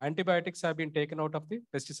policy, antibiotics have been taken out of the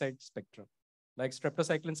pesticide spectrum. Like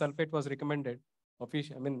streptocycline sulfate was recommended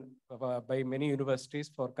by many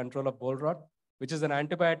universities for control of boll rot, which is an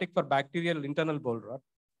antibiotic for bacterial internal boll rot.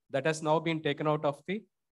 That has now been taken out of the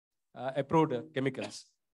approved chemicals.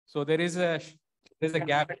 So there is a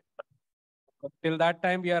gap. Till that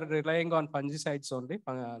time, we are relying on fungicides only,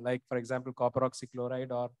 like for example, copper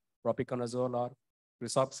oxychloride or propiconazole or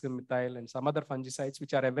resoxamethyl and some other fungicides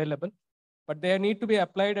which are available, but they need to be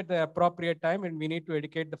applied at the appropriate time, and we need to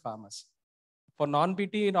educate the farmers. For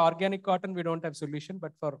non-BT in organic cotton, we don't have solution,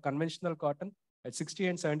 but for conventional cotton, at 60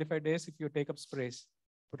 and 75 days, if you take up sprays,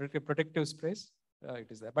 protective sprays, it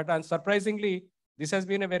is there. But unsurprisingly, this has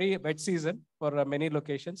been a very wet season for many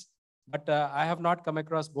locations, but I have not come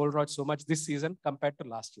across boll rot so much this season compared to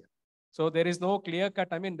last year. So there is no clear cut.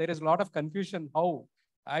 I mean, there is a lot of confusion how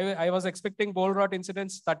I was expecting boll rot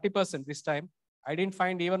incidents 30% this time. I didn't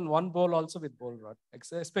find even one boll also with boll rot,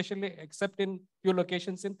 especially except in few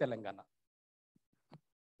locations in Telangana.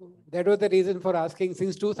 That was the reason for asking.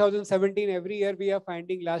 Since 2017, every year we are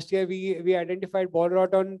finding. Last year we identified boll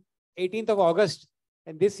rot on 18th of August,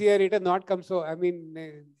 and this year it has not come. So I mean,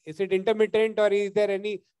 is it intermittent or is there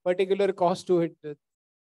any particular cause to it?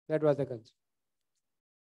 That was the concern.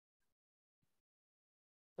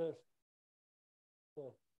 Sir.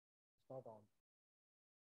 Not on.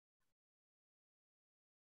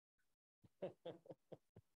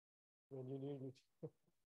 When you need it.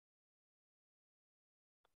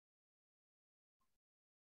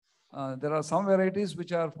 There are some varieties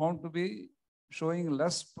which are found to be showing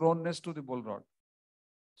less proneness to the boll rot.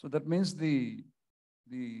 So that means the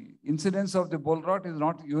incidence of the boll rot is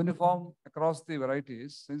not uniform across the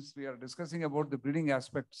varieties, since we are discussing about the breeding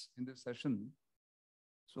aspects in this session.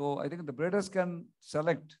 So I think the breeders can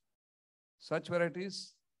select such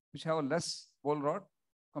varieties which have less boll rot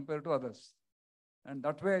compared to others, and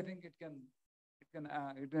that way I think it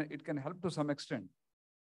can help to some extent.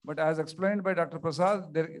 But as explained by Dr.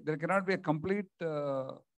 Prasad, there cannot be a complete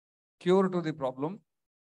cure to the problem.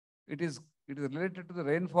 It is related to the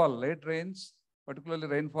rainfall. Late rains, particularly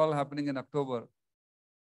rainfall happening in October,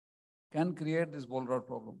 can create this boll rot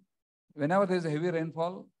problem. Whenever there is a heavy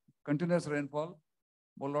rainfall, continuous rainfall,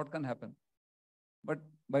 boll rot can happen. But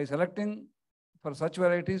by selecting for such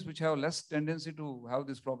varieties which have less tendency to have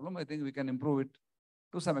this problem, I think we can improve it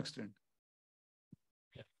to some extent.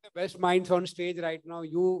 The best minds on stage right now.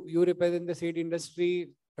 You represent the seed industry.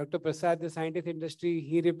 Dr. Prasad, the scientific industry,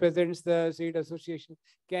 he represents the seed association.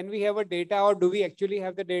 Can we have a data, or do we actually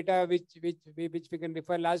have the data which we can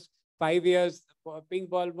refer last 5 years, pink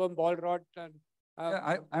bollworm, boll rot,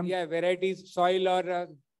 varieties, soil or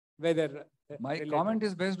weather? My comment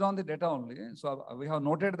is based on the data only. So we have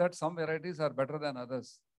noted that some varieties are better than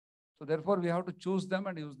others. So therefore we have to choose them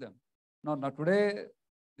and use them. Now today,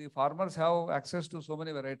 the farmers have access to so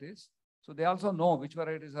many varieties. So they also know which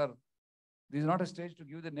varieties are. This is not a stage to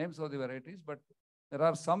give the names of the varieties, but there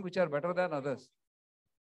are some which are better than others.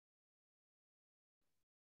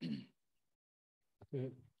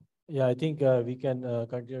 Yeah, I think we can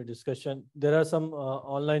continue discussion. There are some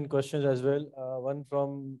online questions as well. One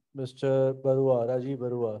from Mr. Barua, Rajiv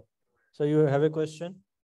Barua. So you have a question?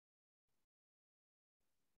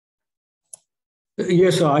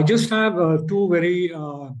 Yes, sir. I just have two very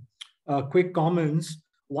quick comments.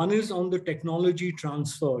 One is on the technology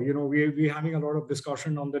transfer. You know, we're having a lot of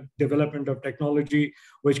discussion on the development of technology,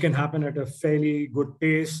 which can happen at a fairly good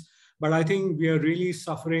pace. But I think we are really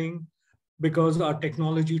suffering because our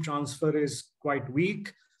technology transfer is quite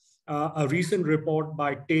weak. A recent report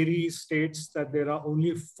by Terry states that there are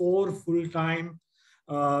only 4 full-time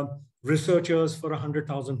researchers for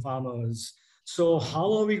 100,000 farmers. So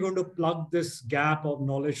how are we going to plug this gap of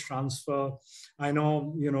knowledge transfer? I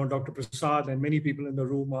know, Dr. Prasad and many people in the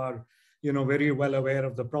room are, very well aware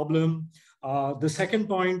of the problem. The second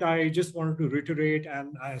point I just wanted to reiterate,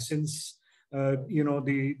 and since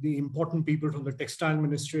the important people from the textile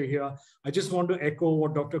ministry here, I just want to echo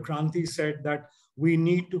what Dr. Kranthi said, that we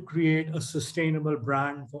need to create a sustainable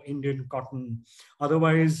brand for Indian cotton.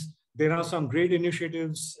 Otherwise, there are some great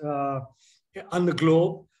initiatives on the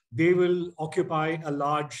globe. They will occupy a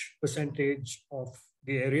large percentage of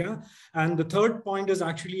the area. And the third point is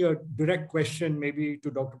actually a direct question maybe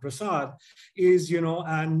to Dr. Prasad is,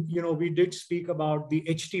 we did speak about the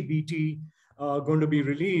HTBT going to be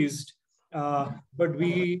released, but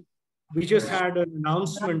we just had an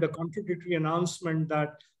announcement, a contradictory announcement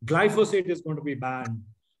that glyphosate is going to be banned.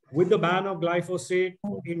 With the ban of glyphosate,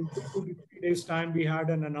 in 2 to 3 days' time, we had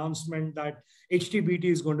an announcement that HTBT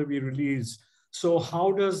is going to be released. So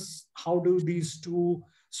how do these two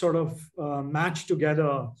sort of match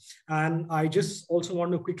together? And I just also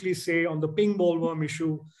want to quickly say on the pink bollworm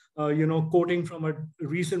issue, quoting from a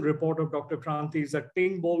recent report of Dr. Kranthi, is that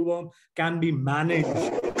pink bollworm can be managed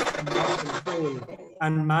and not controlled.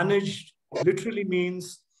 And managed literally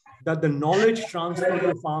means that the knowledge transfer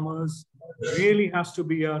to farmers really has to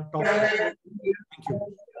be a top priority. Thank you.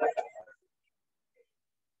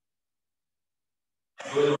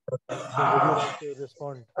 Would you like to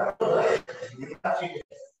respond?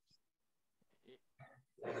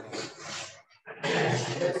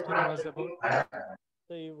 Question was about.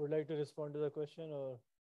 So you would like to respond to the question, or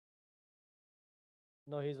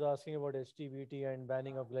no? He's asking about HTBT and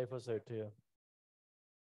banning of glyphosate here.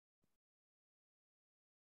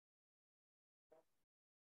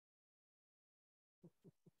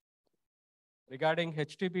 Regarding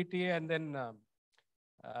HTBT, and then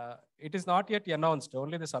it is not yet announced.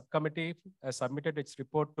 Only the subcommittee has submitted its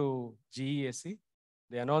report to GEAC.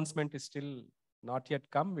 The announcement is still not yet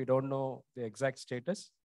come. We don't know the exact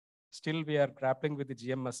status. Still, we are grappling with the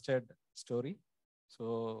GM mustard story.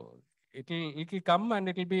 So it'll come, and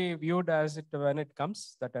it'll be viewed as it when it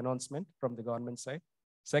comes, that announcement from the government side.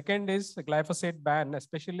 Second is the glyphosate ban.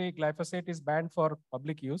 Especially glyphosate is banned for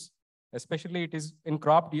public use. Especially it is in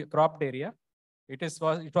cropped area. It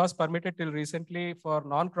was permitted till recently for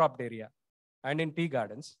non-cropped area and in tea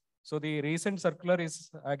gardens. So the recent circular is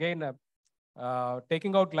again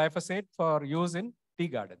taking out glyphosate for use in tea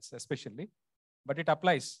gardens, especially, but it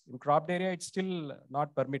applies in cropped area. It's still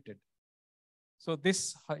not permitted. So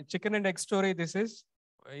this chicken and egg story, this is,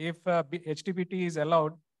 if HTBT is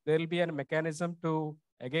allowed, there will be a mechanism to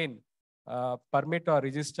again permit or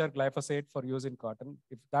register glyphosate for use in cotton.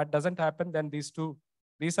 If that doesn't happen, then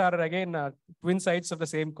these are again twin sides of the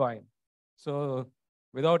same coin. So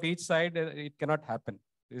without each side, it cannot happen.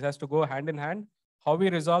 This has to go hand in hand. How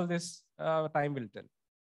we resolve this, time will tell.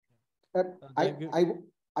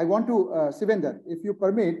 I want to, Shivendra, if you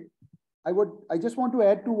permit, I just want to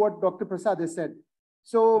add to what Dr. Prasad has said.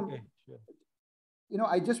 So, okay, sure.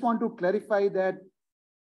 I just want to clarify that,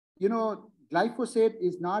 glyphosate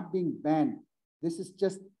is not being banned. This is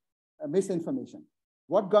just a misinformation.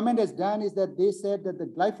 What government has done is that they said that the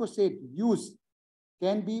glyphosate use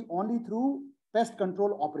can be only through pest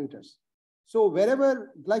control operators. So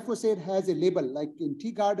wherever glyphosate has a label, like in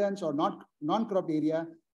tea gardens or non-crop area,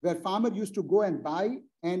 where farmer used to go and buy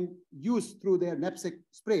and use through their knapsack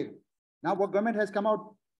spray. Now what government has come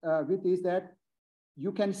out with is that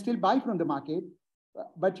you can still buy from the market,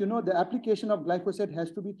 but the application of glyphosate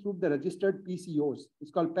has to be through the registered PCOs.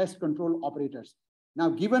 It's called pest control operators. Now,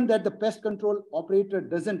 given that the pest control operator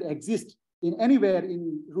doesn't exist in anywhere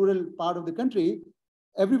in rural part of the country,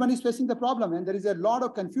 everyone is facing the problem, and there is a lot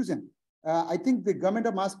of confusion. I think the government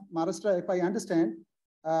of Maharashtra, if I understand,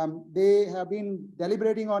 they have been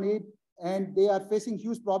deliberating on it, and they are facing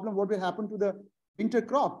huge problem. What will happen to the winter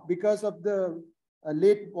crop because of the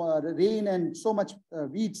late rain and so much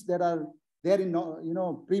weeds that are there in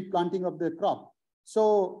pre-planting of the crop.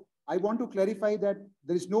 So I want to clarify that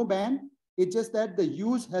there is no ban. It's just that the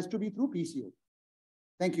use has to be through PCO.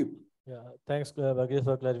 Thank you. Yeah, thanks, Bhagirath,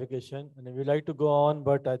 for clarification. And we'd like to go on,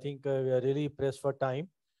 but I think we are really pressed for time.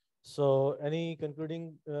 So any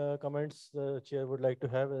concluding comments the chair would like to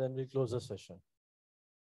have, and then we'll close the session.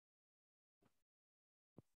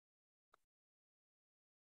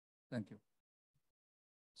 Thank you.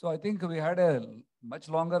 So I think we had a much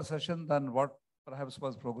longer session than what perhaps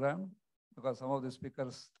was programmed, because some of the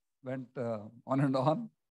speakers went on and on,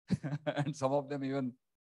 and some of them even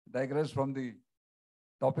digressed from the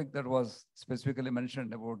topic that was specifically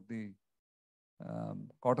mentioned about the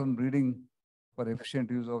cotton breeding for efficient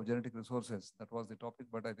use of genetic resources. That was the topic,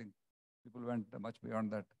 but I think people went much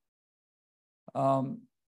beyond that.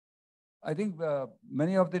 I think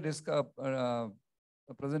many of the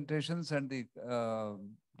presentations and the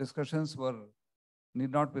discussions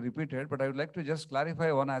need not be repeated, but I would like to just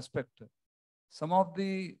clarify one aspect. Some of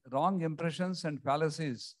the wrong impressions and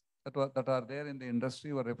fallacies that are there in the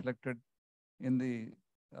industry were reflected in the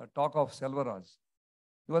talk of Selvaraju.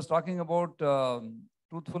 He was talking about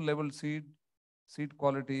truthful level seed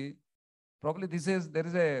quality. Probably there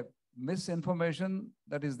is a misinformation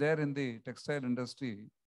that is there in the textile industry.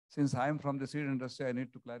 Since I am from the seed industry, I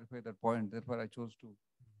need to clarify that point. Therefore, I chose to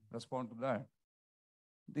respond to that.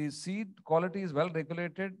 The seed quality is well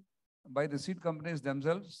regulated by the seed companies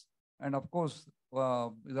themselves. And of course,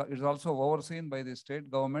 it is also overseen by the state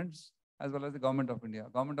governments as well as the Government of India.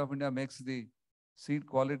 Government of India makes the seed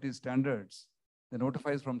quality standards. They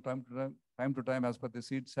notifies from time to time as per the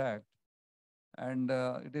Seeds Act. And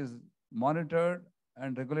it is monitored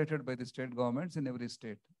and regulated by the state governments in every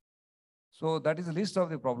state. So that is the least of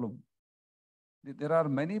the problem. There are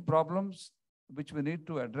many problems which we need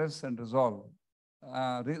to address and resolve.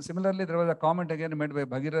 Similarly, there was a comment again made by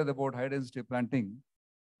Bhagirath about high density planting.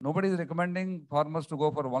 Nobody is recommending farmers to go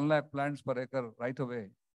for 1 lakh plants per acre right away.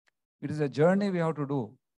 It is a journey we have to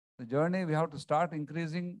do. The journey we have to start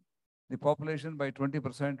increasing the population by 20%,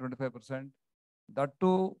 25%. That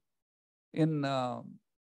too, in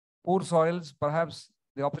poor soils, perhaps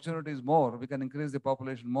the opportunity is more. We can increase the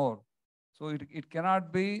population more. So it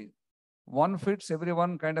cannot be one fits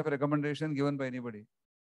everyone kind of a recommendation given by anybody.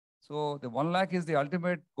 So the 1 lakh is the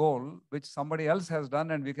ultimate goal, which somebody else has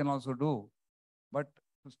done and we can also do. But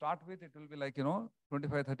to start with, it will be like,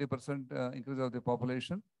 25, 30% increase of the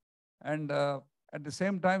population. And at the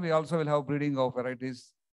same time, we also will have breeding of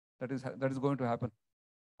varieties that is going to happen.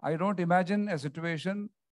 I don't imagine a situation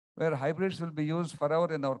where hybrids will be used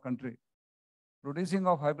forever in our country. Producing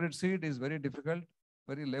of hybrid seed is very difficult,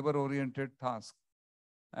 very labor-oriented task.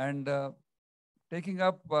 And taking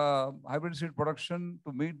up hybrid seed production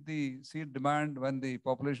to meet the seed demand when the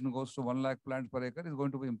population goes to 1 lakh plants per acre is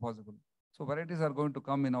going to be impossible. So varieties are going to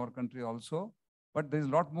come in our country also, but there is a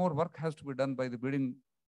lot more work has to be done by the breeding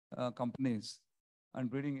companies and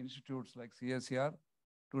breeding institutes like CICR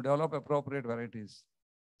to develop appropriate varieties.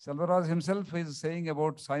 Selvaraju himself is saying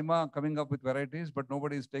about SIMA coming up with varieties, but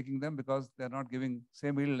nobody is taking them because they're not giving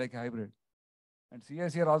same yield like a hybrid. And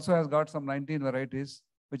CICR also has got some 19 varieties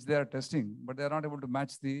which they are testing, but they are not able to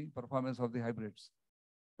match the performance of the hybrids.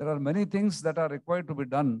 There are many things that are required to be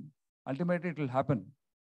done. Ultimately, it will happen.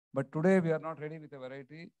 But today, we are not ready with a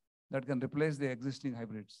variety that can replace the existing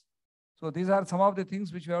hybrids. So these are some of the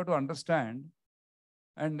things which we have to understand.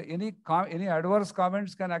 And any adverse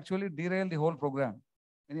comments can actually derail the whole program.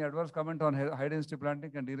 Any adverse comment on high density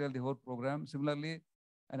planting can derail the whole program. Similarly,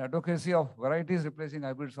 an advocacy of varieties replacing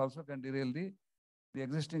hybrids also can derail the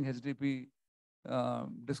existing HDP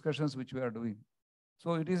discussions which we are doing.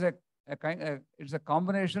 So it is it's a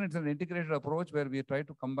combination, it's an integrated approach where we try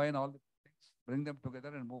to combine all the things, bring them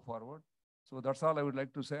together and move forward. So that's all I would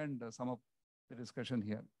like to say and sum up the discussion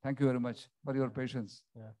here. Thank you very much for your patience.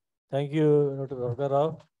 Yeah. Thank you, Dr.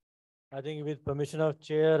 Prabhakar. I think with permission of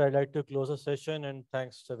chair, I'd like to close the session and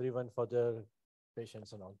thanks everyone for their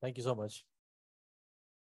patience and all. Thank you so much.